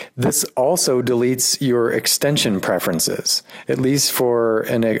option, this also deletes your extension preferences, at least for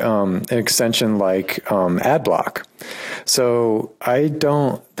an extension like AdBlock. So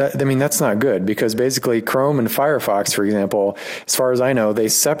that's not good, because basically Chrome and Firefox, for example, as far as I know, they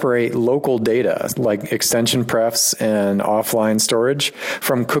separate local data like extension prefs and offline storage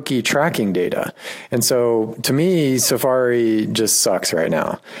from cookie tracking data. And so to me, Safari just sucks right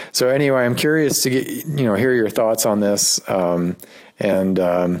now. So anyway, I'm curious to hear your thoughts on this. And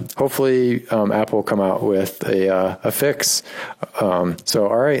hopefully Apple will come out with a fix. So,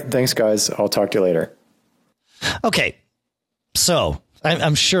 all right. Thanks, guys. I'll talk to you later. Okay. So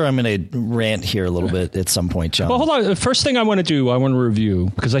I'm sure I'm going to rant here a little bit at some point, John. Well, hold on. The first thing I want to do, I want to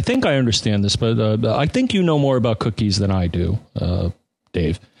review, because I think I understand this, but I think you know more about cookies than I do,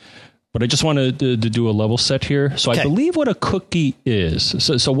 Dave. But I just wanted to do a level set here. So okay. I believe what a cookie is.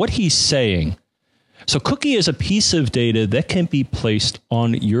 So what he's saying, so cookie is a piece of data that can be placed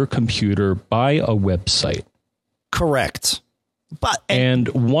on your computer by a website. Correct. And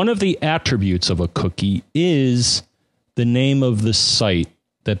one of the attributes of a cookie is the name of the site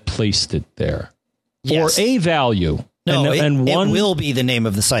that placed it there. Yes. Or a value. No, it will be the name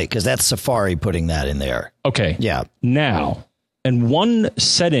of the site, because that's Safari putting that in there. Okay. Yeah. Now, and one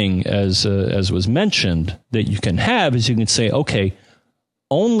setting, as was mentioned, that you can have is you can say, okay,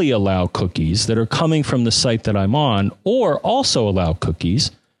 only allow cookies that are coming from the site that I'm on, or also allow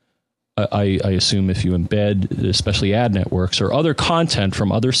cookies. I assume if you embed, especially ad networks or other content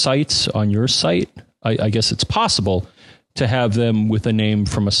from other sites on your site, I guess it's possible to have them with a name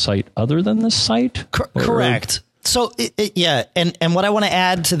from a site other than the site. Correct. So yeah, and what I want to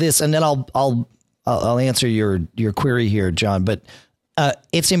add to this, and then I'll answer your query here, John. But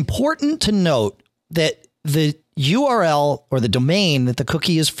it's important to note that the URL or the domain that the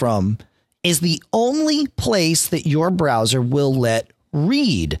cookie is from is the only place that your browser will let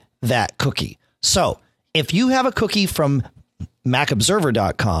read that cookie. So if you have a cookie from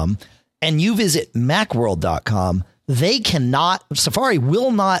MacObserver.com and you visit Macworld.com, Safari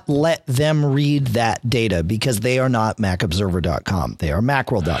will not let them read that data, because they are not MacObserver.com. They are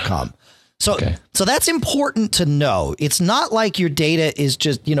Macworld.com. So, okay. So that's important to know. It's not like your data is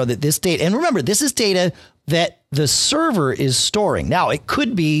just, that this data, and remember, this is data that the server is storing. Now, it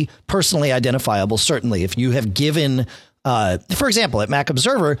could be personally identifiable, certainly, if you have given, for example, at Mac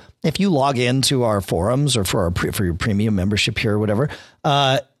Observer, if you log into our forums or for your premium membership here or whatever,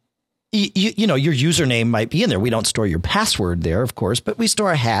 your username might be in there. We don't store your password there, of course, but we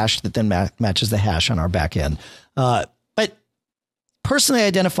store a hash that then matches the hash on our back end. But personally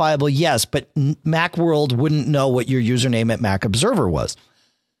identifiable, yes, but Macworld wouldn't know what your username at Mac Observer was.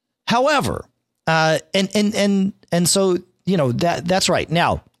 However, and so, that's right.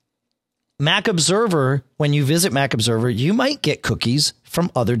 Now, Mac Observer, when you visit Mac Observer, you might get cookies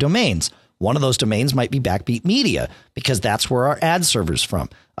from other domains. One of those domains might be Backbeat Media, because that's where our ad server's from.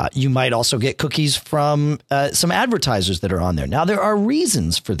 You might also get cookies from some advertisers that are on there. Now, there are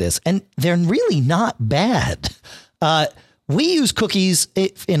reasons for this, and they're really not bad. We use cookies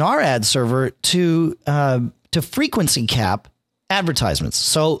in our ad server to frequency cap advertisements.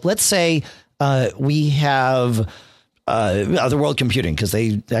 So let's say we have the World Computing, because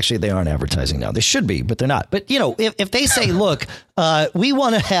they aren't advertising now. They should be, but they're not. But, if they say, look, we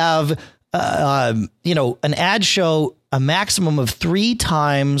want to have, an ad show a maximum of 3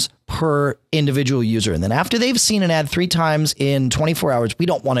 times per individual user. And then after they've seen an ad 3 times in 24 hours, we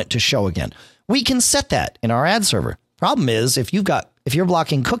don't want it to show again. We can set that in our ad server. Problem is, if you're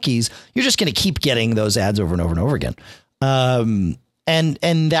blocking cookies, you're just going to keep getting those ads over and over and over again.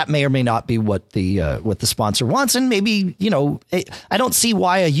 And that may or may not be what the sponsor wants. And maybe, I don't see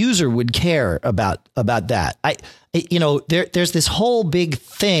why a user would care about that. There's this whole big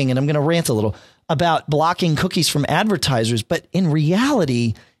thing, and I'm going to rant a little about blocking cookies from advertisers. But in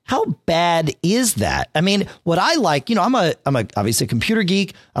reality, how bad is that? I mean, what I like, I'm obviously a computer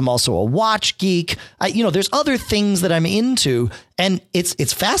geek. I'm also a watch geek. There's other things that I'm into, and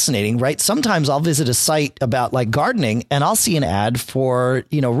it's fascinating, right? Sometimes I'll visit a site about like gardening, and I'll see an ad for,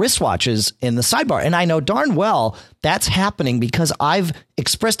 wristwatches in the sidebar. And I know darn well that's happening because I've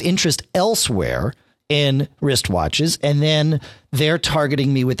expressed interest elsewhere in wristwatches, and then they're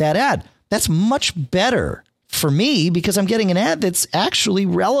targeting me with that ad. That's much better for me because I'm getting an ad that's actually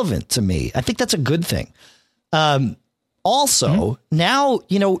relevant to me. I think that's a good thing. Also, now,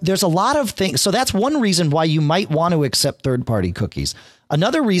 there's a lot of things. So that's one reason why you might want to accept third-party cookies.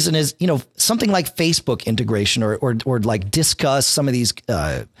 Another reason is, something like Facebook integration or like Discuss, some of these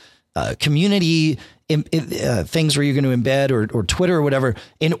community things where you're going to embed or Twitter or whatever,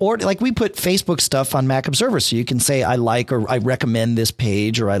 in order, like we put Facebook stuff on Mac Observer. So you can say, I like, or I recommend this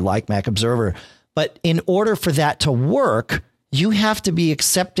page, or I like Mac Observer. But in order for that to work, you have to be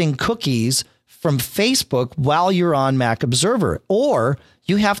accepting cookies from Facebook while you're on Mac Observer, or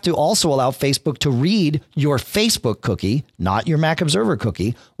you have to also allow Facebook to read your Facebook cookie, not your Mac Observer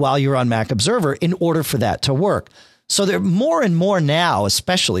cookie, while you're on Mac Observer in order for that to work. So there are more and more now,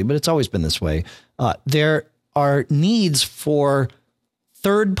 especially, but it's always been this way. There are needs for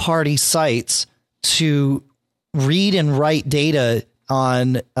third-party sites to read and write data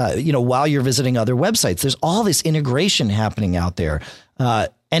on, while you're visiting other websites. There's all this integration happening out there.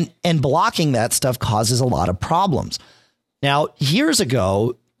 And blocking that stuff causes a lot of problems. Now, years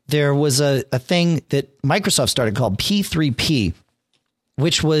ago, there was a thing that Microsoft started called P3P,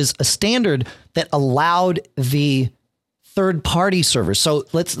 which was a standard that allowed the third-party servers. So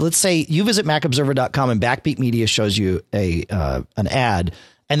let's say you visit MacObserver.com and Backbeat Media shows you an ad,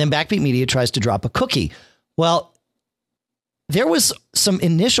 and then Backbeat Media tries to drop a cookie. Well, there was some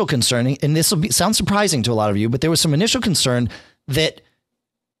initial concern, and this will sound surprising to a lot of you, but there was some initial concern that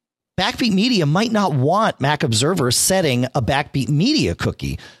Backbeat Media might not want Mac Observer setting a Backbeat Media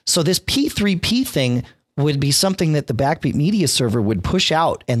cookie. So this P3P thing would be something that the Backbeat Media server would push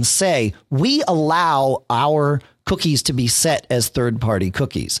out and say, we allow our cookies to be set as third-party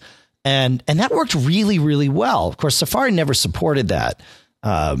cookies. And that worked really, really well. Of course, Safari never supported that.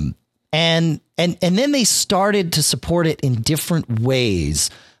 And then they started to support it in different ways.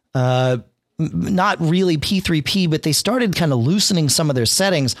 Not really P3P, but they started kind of loosening some of their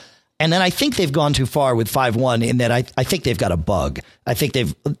settings. And then I think they've gone too far with 5.1 in that I think they've got a bug. I think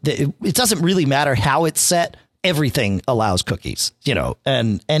it doesn't really matter how it's set. Everything allows cookies,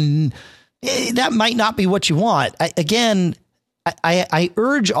 and that might not be what you want. I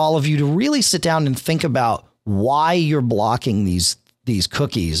urge all of you to really sit down and think about why you're blocking these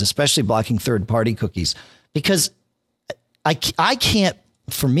cookies, especially blocking third-party cookies, because I can't,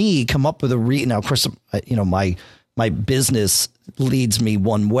 for me, come up with a now, of course, my business leads me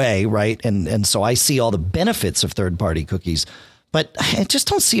one way, right? And so I see all the benefits of third-party cookies, but I just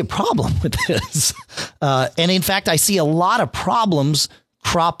don't see a problem with this. And in fact, I see a lot of problems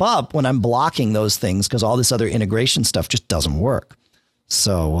crop up when I'm blocking those things because all this other integration stuff just doesn't work.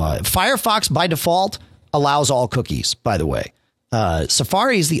 So Firefox by default allows all cookies, by the way.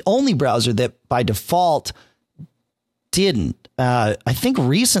 Safari is the only browser that by default didn't. I think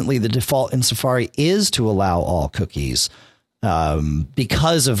recently the default in Safari is to allow all cookies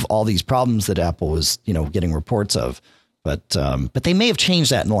because of all these problems that Apple was, getting reports of. But they may have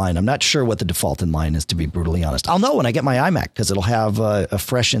changed that in line. I'm not sure what the default in line is, to be brutally honest. I'll know when I get my iMac because it'll have a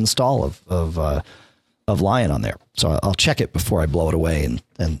fresh install of Lion on there. So I'll check it before I blow it away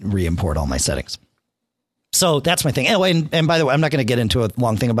and re-import all my settings. So that's my thing. Anyway, and by the way, I'm not going to get into a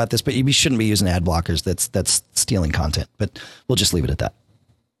long thing about this, but you shouldn't be using ad blockers. That's stealing content. But we'll just leave it at that.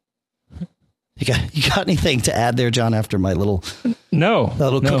 You got anything to add there, John? After my little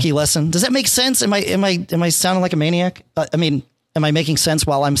cookie lesson, does that make sense? Am I sounding like a maniac? Am I making sense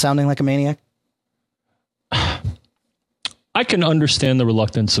while I'm sounding like a maniac? I can understand the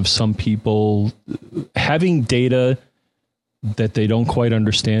reluctance of some people having data that they don't quite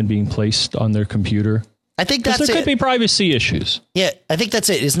understand being placed on their computer? I think that's there could be privacy issues. Yeah, I think that's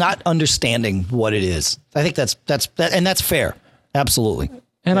it. Is not understanding what it is. I think that's fair. Absolutely.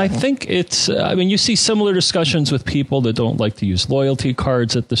 And I think it's, I mean, you see similar discussions with people that don't like to use loyalty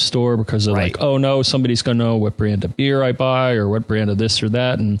cards at the store because they're like, oh no, somebody's going to know what brand of beer I buy or what brand of this or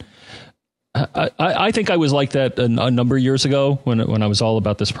that. And I think I was like that a number of years ago when I was all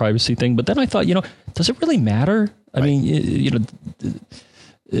about this privacy thing. But then I thought, does it really matter? I mean,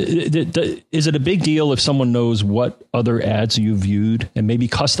 is it a big deal if someone knows what other ads you viewed and maybe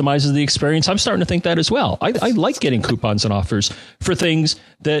customizes the experience? I'm starting to think that as well. I like getting coupons and offers for things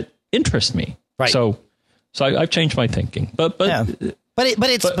that interest me. Right. So I've changed my thinking. But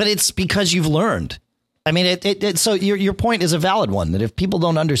it's because you've learned. I mean, so your point is a valid one, that if people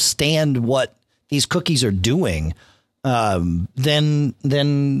don't understand what these cookies are doing, then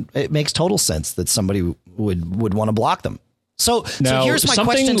it makes total sense that somebody would want to block them. So here's my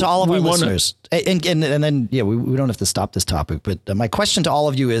question to all of our listeners. And then, we don't have to stop this topic. But my question to all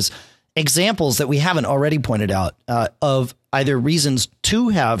of you is examples that we haven't already pointed out of either reasons to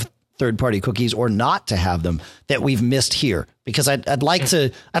have third-party cookies or not to have them that we've missed here, because I'd like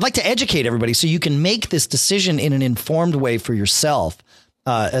to educate everybody so you can make this decision in an informed way for yourself,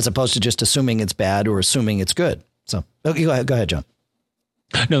 as opposed to just assuming it's bad or assuming it's good. So go ahead, John.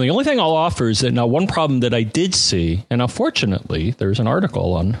 No, the only thing I'll offer is that now one problem that I did see, and unfortunately there's an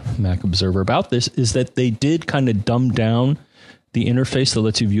article on Mac Observer about this, is that they did kind of dumb down the interface that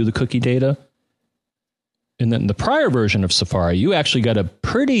lets you view the cookie data. And then the prior version of Safari, you actually got a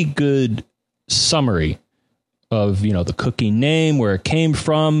pretty good summary of, the cookie name, where it came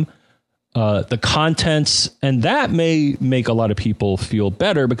from, the contents, and that may make a lot of people feel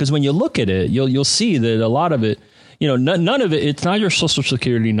better, because when you look at it, you'll see that a lot of it, none of it, it's not your social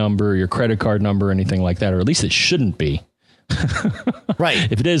security number, your credit card number, or anything like that, or at least it shouldn't be.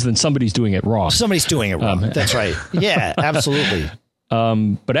 Right. If it is, then somebody's doing it wrong. Somebody's doing it wrong. That's right. Yeah, absolutely.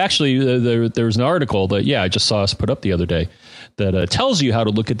 But actually, there was an article that, I just saw us put up the other day that tells you how to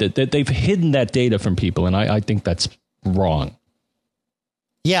look at that they've hidden that data from people. And I think that's wrong.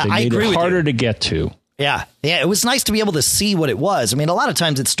 Yeah, I agree with you. It's harder to get to. Yeah. Yeah. It was nice to be able to see what it was. I mean, a lot of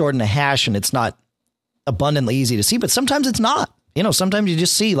times it's stored in a hash and it's not abundantly easy to see, but sometimes it's not. Sometimes you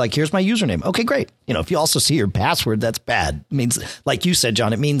just see, like, here's my username. Okay, great. If you also see your password, that's bad. It means, like you said,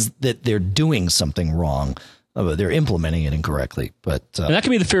 John, it means that they're doing something wrong. They're implementing it incorrectly. But and that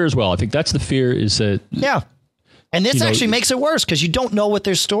can be the fear as well. I think that's the fear, is that. Yeah. And this actually makes it worse because you don't know what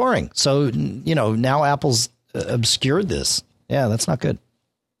they're storing. So, now Apple's obscured this. Yeah, that's not good.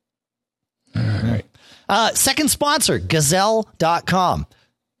 All right. Second sponsor, Gazelle.com.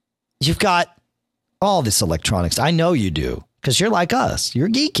 You've got all this electronics. I know you do, because you're like us. You're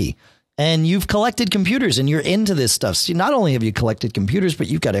geeky. And you've collected computers and you're into this stuff. So not only have you collected computers, but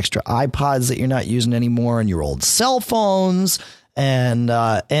you've got extra iPods that you're not using anymore, and your old cell phones, and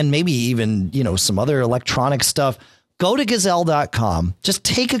maybe even, some other electronic stuff. Go to Gazelle.com. Just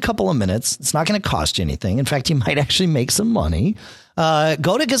take a couple of minutes. It's not going to cost you anything. In fact, you might actually make some money.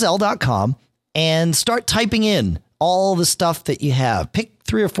 Go to Gazelle.com and start typing in all the stuff that you have. Pick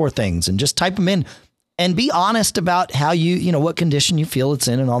 3 or 4 things and just type them in. And be honest about how what condition you feel it's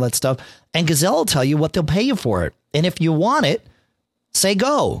in and all that stuff. And Gazelle will tell you what they'll pay you for it. And if you want it, say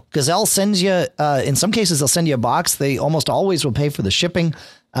go. Gazelle sends you, in some cases, they'll send you a box. They almost always will pay for the shipping.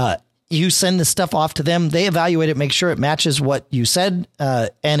 You send the stuff off to them. They evaluate it, make sure it matches what you said.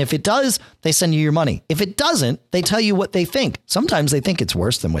 And if it does, they send you your money. If it doesn't, they tell you what they think. Sometimes they think it's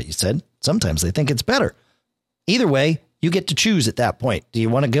worse than what you said. Sometimes they think it's better. Either way, you get to choose at that point. Do you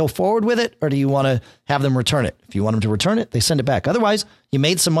want to go forward with it, or do you want to have them return it? If you want them to return it, they send it back. Otherwise, you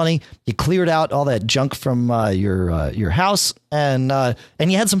made some money. You cleared out all that junk from your house, and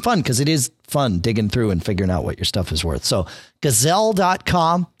you had some fun, because it is fun digging through and figuring out what your stuff is worth. So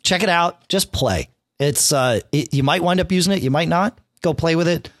Gazelle.com, check it out. Just play. It's you might wind up using it. You might not. Go play with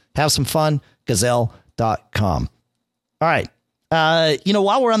it. Have some fun. Gazelle.com. All right.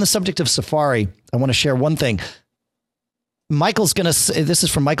 While we're on the subject of Safari, I want to share one thing. Michael's going to say, this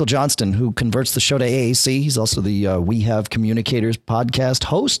is from Michael Johnston, who converts the show to AAC. He's also the We Have Communicators podcast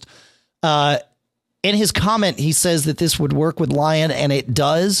host. In his comment, he says that this would work with Lion, and it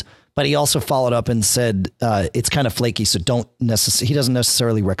does. But he also followed up and said it's kind of flaky, so he doesn't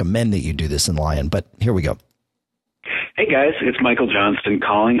necessarily recommend that you do this in Lion. But here we go. Hey, guys, it's Michael Johnston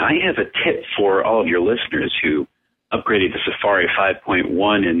calling. I have a tip for all of your listeners who upgraded to Safari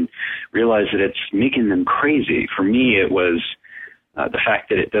 5.1 and realized that it's making them crazy. For me, it was the fact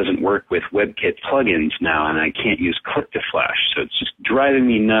that it doesn't work with WebKit plugins now, and I can't use Click to Flash. So it's just driving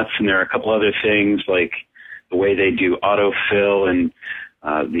me nuts, and there are a couple other things like the way they do autofill and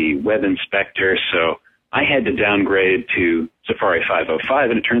the web inspector. So I had to downgrade to Safari 505,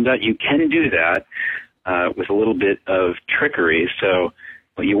 and it turns out you can do that with a little bit of trickery. So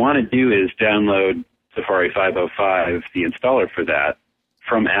what you want to do is download Safari 505, the installer for that,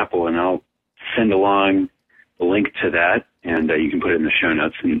 from Apple, and I'll send along the link to that, and you can put it in the show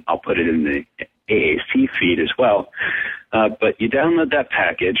notes, and I'll put it in the AAC feed as well. But you download that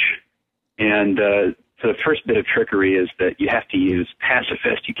package, and so the first bit of trickery is that you have to use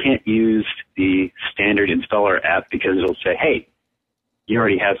Pacifist. You can't use the standard installer app because it'll say, hey, you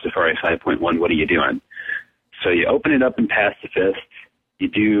already have Safari 5.1, what are you doing? So you open it up in Pacifist, you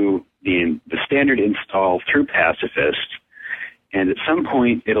do the standard install through Pacifist, and at some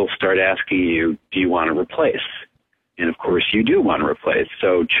point it'll start asking you, do you want to replace? And of course you do want to replace.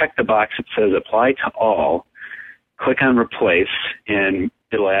 So check the box that says apply to all, click on replace, and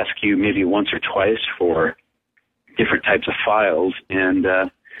it'll ask you maybe once or twice for different types of files. And,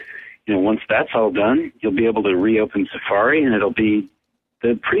 once that's all done, you'll be able to reopen Safari, and it'll be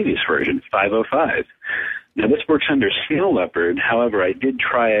the previous version, 505. Now, this works under Snow Leopard. However, I did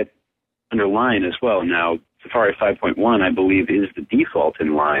try it under Lion as well. Now, Safari 5.1, I believe, is the default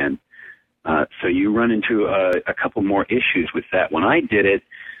in Lion. So you run into a couple more issues with that. When I did it,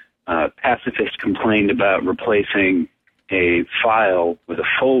 Pacifist complained about replacing a file with a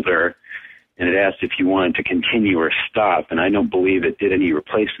folder, and it asked if you wanted to continue or stop, and I don't believe it did any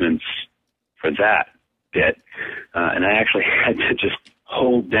replacements for that bit. And I actually had to just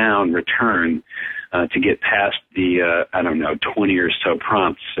hold down return to get past the, 20 or so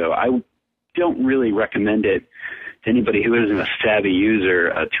prompts. So I don't really recommend it to anybody who isn't a savvy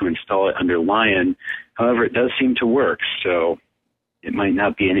user to install it under Lion. However, it does seem to work, so it might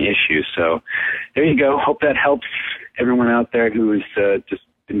not be an issue. So there you go. Hope that helps everyone out there who has just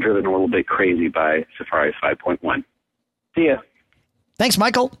been driven a little bit crazy by Safari 5.1. See ya. Thanks,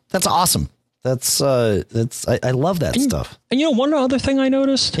 Michael. That's awesome. I love that stuff. And one other thing I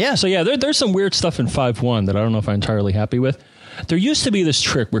noticed. Yeah. So there's some weird stuff in 5.1 that I don't know if I'm entirely happy with. There used to be this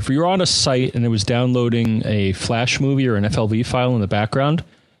trick where if you're on a site and it was downloading a Flash movie or an FLV file in the background,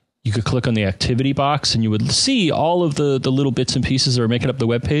 you could click on the activity box and you would see all of the little bits and pieces that are making up the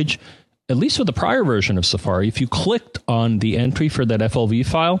web page. At least with the prior version of Safari, if you clicked on the entry for that FLV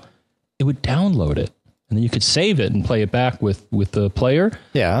file, it would download it. And then you could save it and play it back with the player.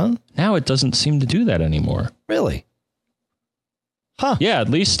 Yeah. Now it doesn't seem to do that anymore. Really? Huh. Yeah, at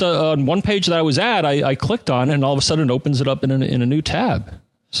least on one page that I was at, I clicked on it and all of a sudden it opens it up in a new tab.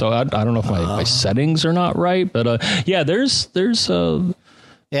 So I don't know if my settings are not right, but there's one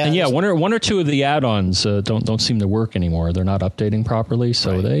or two of the add-ons don't seem to work anymore. They're not updating properly,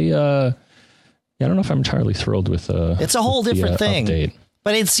 so right. I don't know if I'm entirely thrilled with it's a whole different thing. Update.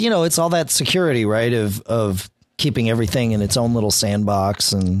 But it's it's all that security, right? Of keeping everything in its own little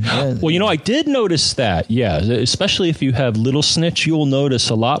sandbox. And well, I did notice that. Yeah, especially if you have Little Snitch, you'll notice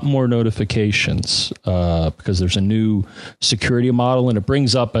a lot more notifications because there's a new security model, and it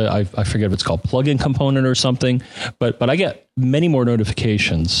brings up I forget if it's called plugin component or something. But I get many more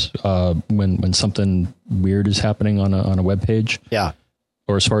notifications when something weird is happening on a web page. Yeah,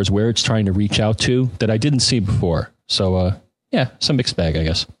 or as far as where it's trying to reach out to that I didn't see before. So some mixed bag, I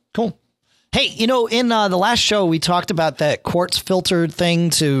guess. Cool. Hey, in the last show, we talked about that Quartz filter thing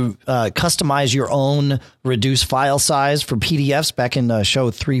to customize your own reduced file size for PDFs back in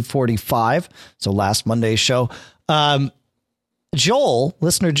show 345. So last Monday's show. Listener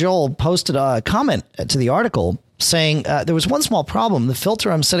Joel posted a comment to the article saying there was one small problem. The filter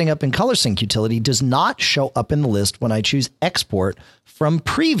I'm setting up in ColorSync utility does not show up in the list when I choose export from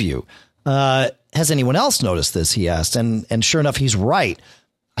preview. Has anyone else noticed this? He asked. And sure enough, he's right.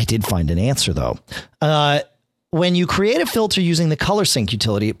 I did find an answer, though. When you create a filter using the ColorSync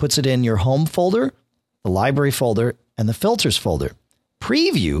utility, it puts it in your home folder, the library folder, and the filters folder.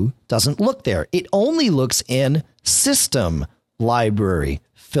 Preview doesn't look there. It only looks in system library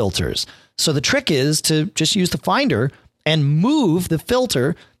filters. So the trick is to just use the Finder and move the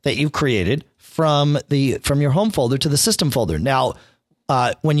filter that you've created from your home folder to the system folder. Now,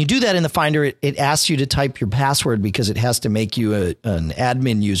 when you do that in the Finder, it asks you to type your password because it has to make you an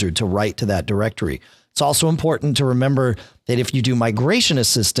admin user to write to that directory. It's also important to remember that if you do Migration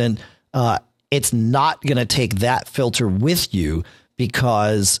Assistant, it's not going to take that filter with you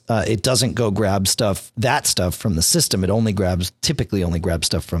because it doesn't go grab that stuff from the system. It typically only grabs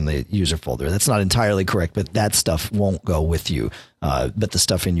stuff from the user folder. That's not entirely correct, but that stuff won't go with you. But the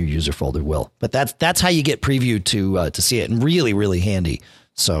stuff in your user folder will. But that's how you get Preview to see it, and really, really handy.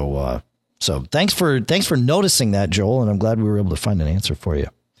 So thanks for noticing that, Joel, and I'm glad we were able to find an answer for you.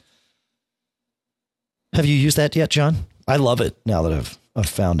 Have you used that yet, John? I love it now that I've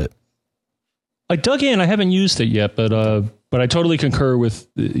found it. I dug in. I haven't used it yet, but I totally concur with,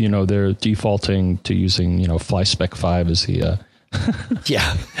 they're defaulting to using, FlySpec 5 as the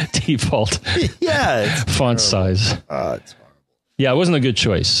yeah default terrible. font size. It's horrible. Yeah, it wasn't a good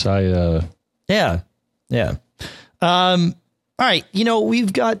choice. Yeah. All right.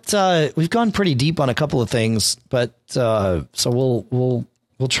 We've gone pretty deep on a couple of things, but so we'll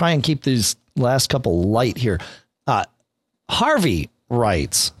try and keep these last couple light here. Harvey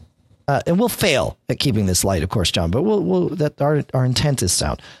writes, and we'll fail at keeping this light, of course, John, but our intent is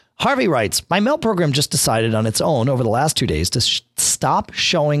sound. Harvey writes, my mail program just decided on its own over the last 2 days to stop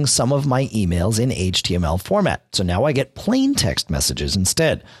showing some of my emails in HTML format. So now I get plain text messages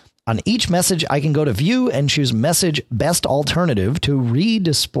instead. On each message, I can go to view and choose message best alternative to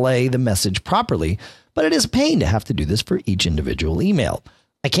redisplay the message properly, but it is a pain to have to do this for each individual email.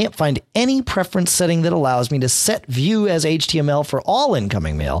 I can't find any preference setting that allows me to set view as HTML for all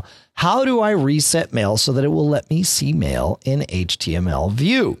incoming mail. How do I reset mail so that it will let me see mail in HTML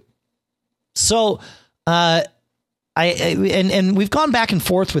view? So, and we've gone back and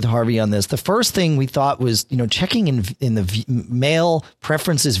forth with Harvey on this. The first thing we thought was, checking in the mail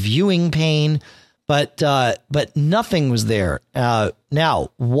preferences viewing pane, but nothing was there.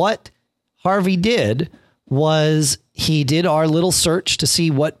 Now, what Harvey did was he did our little search to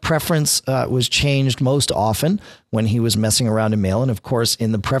see what preference was changed most often when he was messing around in mail. And of course,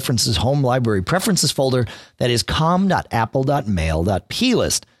 in the preferences home library preferences folder, that is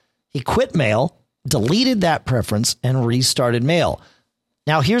com.apple.mail.plist. He quit mail, deleted that preference, and restarted mail.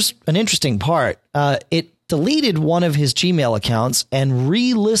 Now, here's an interesting part. It deleted one of his Gmail accounts and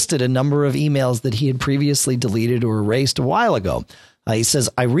relisted a number of emails that he had previously deleted or erased a while ago. He says,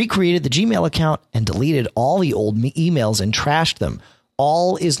 I recreated the Gmail account and deleted all the old emails and trashed them.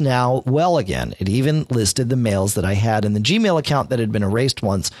 All is now well again. It even listed the mails that I had in the Gmail account that had been erased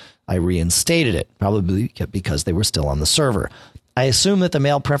once I reinstated it, probably because they were still on the server. I assume that the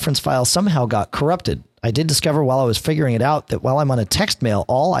mail preference file somehow got corrupted. I did discover while I was figuring it out that while I'm on a text mail,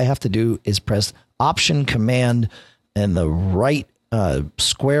 all I have to do is press Option Command and the right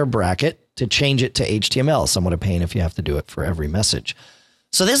square bracket to change it to HTML. Somewhat a pain if you have to do it for every message.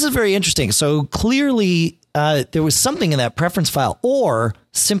 So this is very interesting. So clearly there was something in that preference file, or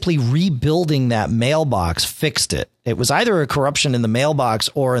simply rebuilding that mailbox fixed it. It was either a corruption in the mailbox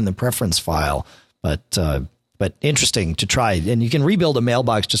or in the preference file, but interesting to try. And you can rebuild a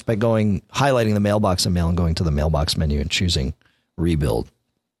mailbox just by highlighting the mailbox in mail and going to the mailbox menu and choosing rebuild.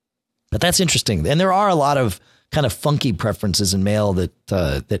 But that's interesting. And there are a lot of kind of funky preferences in mail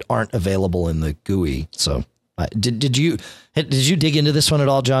that aren't available in the GUI. So did you dig into this one at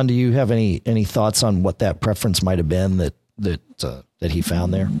all, John? Do you have any thoughts on what that preference might have been that he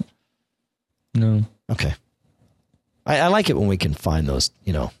found there? No. Okay. I like it when we can find those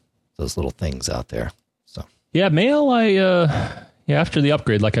little things out there. So yeah, mail. After the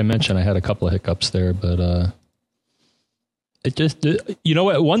upgrade, like I mentioned, I had a couple of hiccups there, but it just,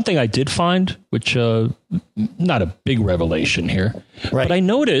 one thing I did find, which not a big revelation here, right, but I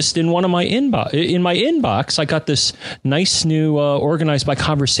noticed in one of my inbox, I got this nice new organized by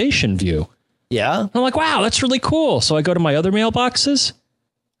conversation view. Yeah. I'm like, wow, that's really cool. So I go to my other mailboxes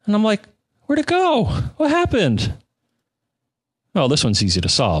and I'm like, where'd it go? What happened? Well, this one's easy to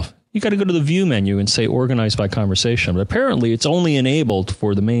solve. You got to go to the view menu and say organized by conversation. But apparently it's only enabled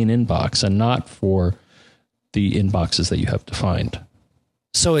for the main inbox and not for the inboxes that you have defined.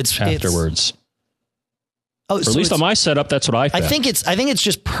 So it's afterwards. Or at least on my setup, that's what I found. I think it's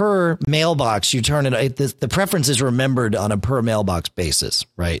just per mailbox. You turn it. The preference is remembered on a per mailbox basis,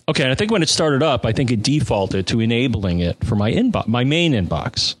 right? Okay, and I think when it started up, I think it defaulted to enabling it for my inbox, my main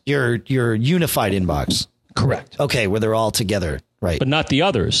inbox. Your unified inbox. Correct. Okay, where they're all together, right? But not the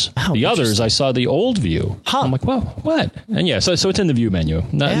others. The others, I saw the old view. Huh. I'm like, whoa, what? And yeah, so it's in the view menu.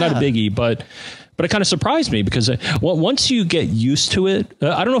 Not a biggie, but it kind of surprised me because once you get used to it,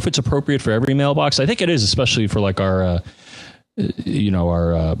 I don't know if it's appropriate for every mailbox. I think it is, especially for like our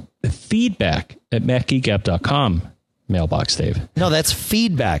feedback at MacGeekGab.com mailbox, Dave. No, that's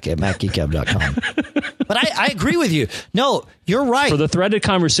feedback at MacGeekGab.com. But I agree with you. No, you're right. For the threaded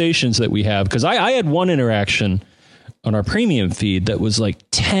conversations that we have, because I had one interaction on our premium feed that was like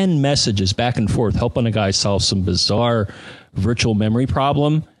 10 messages back and forth helping a guy solve some bizarre virtual memory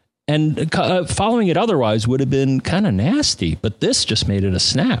problem. And following it otherwise would have been kind of nasty, but this just made it a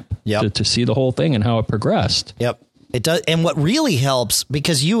snap to see the whole thing and how it progressed. Yep, it does. And what really helps,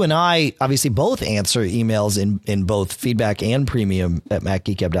 because you and I obviously both answer emails in both feedback and premium at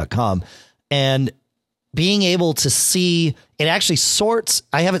MacGeekGab.com. And being able to see, it actually sorts,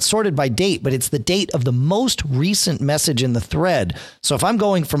 I have it sorted by date, but it's the date of the most recent message in the thread. So if I'm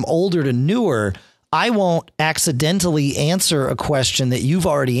going from older to newer, I won't accidentally answer a question that you've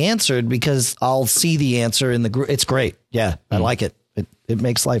already answered because I'll see the answer in the group. It's great. Yeah, I like it. It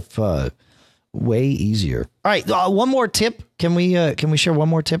makes life way easier. All right, one more tip. Can we share one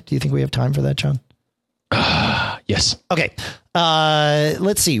more tip? Do you think we have time for that, John? Yes. Okay.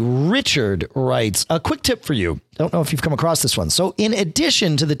 Let's see. Richard writes, a quick tip for you. Don't know if you've come across this one. So in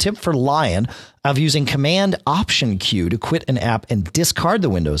addition to the tip for Lion of using Command Option Q to quit an app and discard the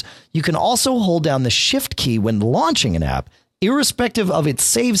windows, you can also hold down the Shift key when launching an app. Irrespective of its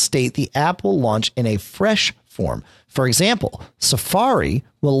save state, the app will launch in a fresh form. For example, Safari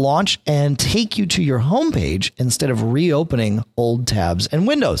will launch and take you to your homepage instead of reopening old tabs and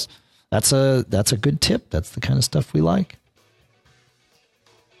windows. That's a good tip. That's the kind of stuff we like.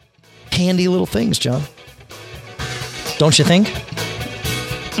 Handy little things, John. Don't you think?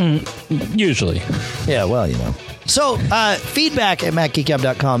 Usually. Yeah, well, you know. So, feedback at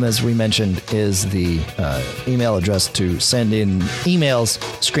MacGeekGab.com, as we mentioned, is the email address to send in emails,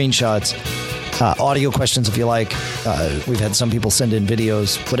 screenshots, audio questions if you like. We've had some people send in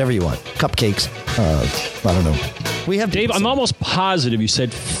videos, whatever you want. Cupcakes. I don't know. We have Dave, I'm almost positive you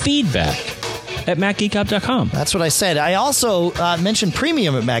said feedback at MacGeekGab.com. That's what I said. I also mentioned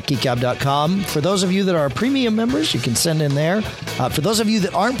premium at MacGeekGab.com. For those of you that are premium members, you can send in there. For those of you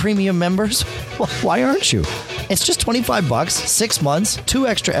that aren't premium members, well, why aren't you? It's just $25, 6 months, 2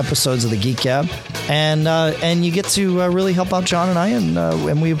 extra episodes of the Geek Gab, and you get to really help out John and I,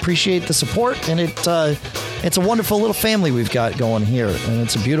 and we appreciate the support. And it's a wonderful little family we've got going here, and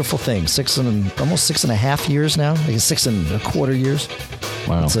it's a beautiful thing. Almost 6.5 years now, like 6.25 years.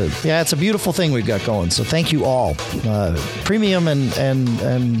 Wow. It's a beautiful thing we've got going. So thank you all, premium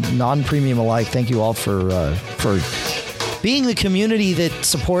and non-premium alike. Thank you all for being the community that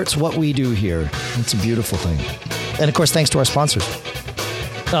supports what we do here. It's a beautiful thing. And of course, thanks to our sponsors.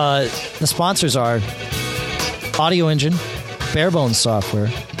 The sponsors are Audio Engine, Barebones Software,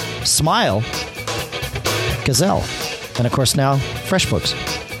 Smile, Gazelle, and of course now FreshBooks.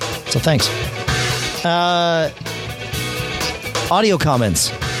 So thanks. Audio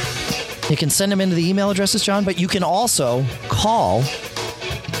comments. You can send them into the email addresses, John, but you can also call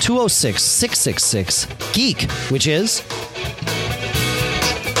 206-666-GEEK, which is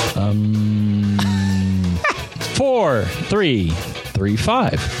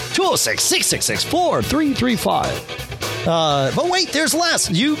 4335. 206-666-4335. But wait, there's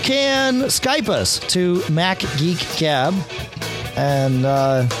less. You can Skype us to Mac Geek Gab and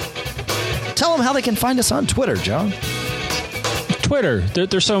tell them how they can find us on Twitter, John. Twitter.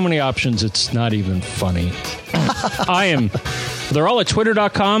 There's so many options, it's not even funny. They're all at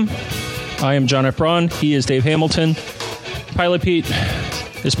twitter.com. I am John F. Braun. He is Dave Hamilton. Pilot Pete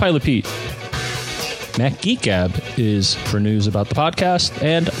is Pilot Pete. Mac Geek Gab is for news about the podcast,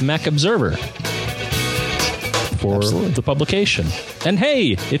 and Mac Observer for the publication. And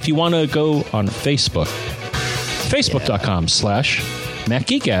hey, if you want to go on Facebook, facebook.com/Mac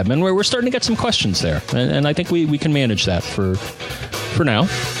Geek Gab, and we're starting to get some questions there, and I think we can manage that for now.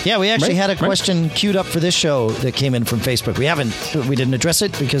 Yeah, we actually had a question queued up for this show that came in from Facebook. We didn't address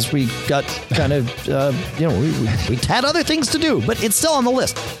it because we got kind of, we had other things to do, but it's still on the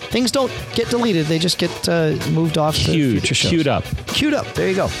list. Things don't get deleted. They just get moved off to future shows. Queued up. There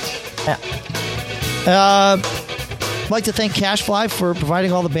you go. Yeah. I'd like to thank CacheFly for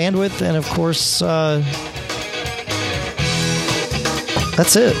providing all the bandwidth, and of course,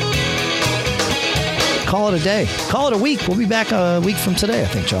 that's it. Call it a day. Call it a week. We'll be back a week from today, I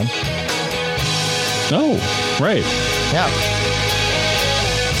think, John. Oh, right. Yeah.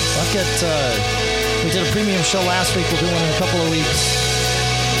 We did a premium show last week. We'll do one in a couple of weeks.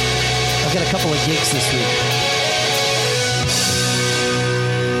 I've got a couple of gigs this week.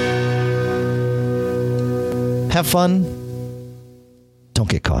 Have fun. Don't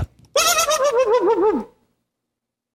get caught.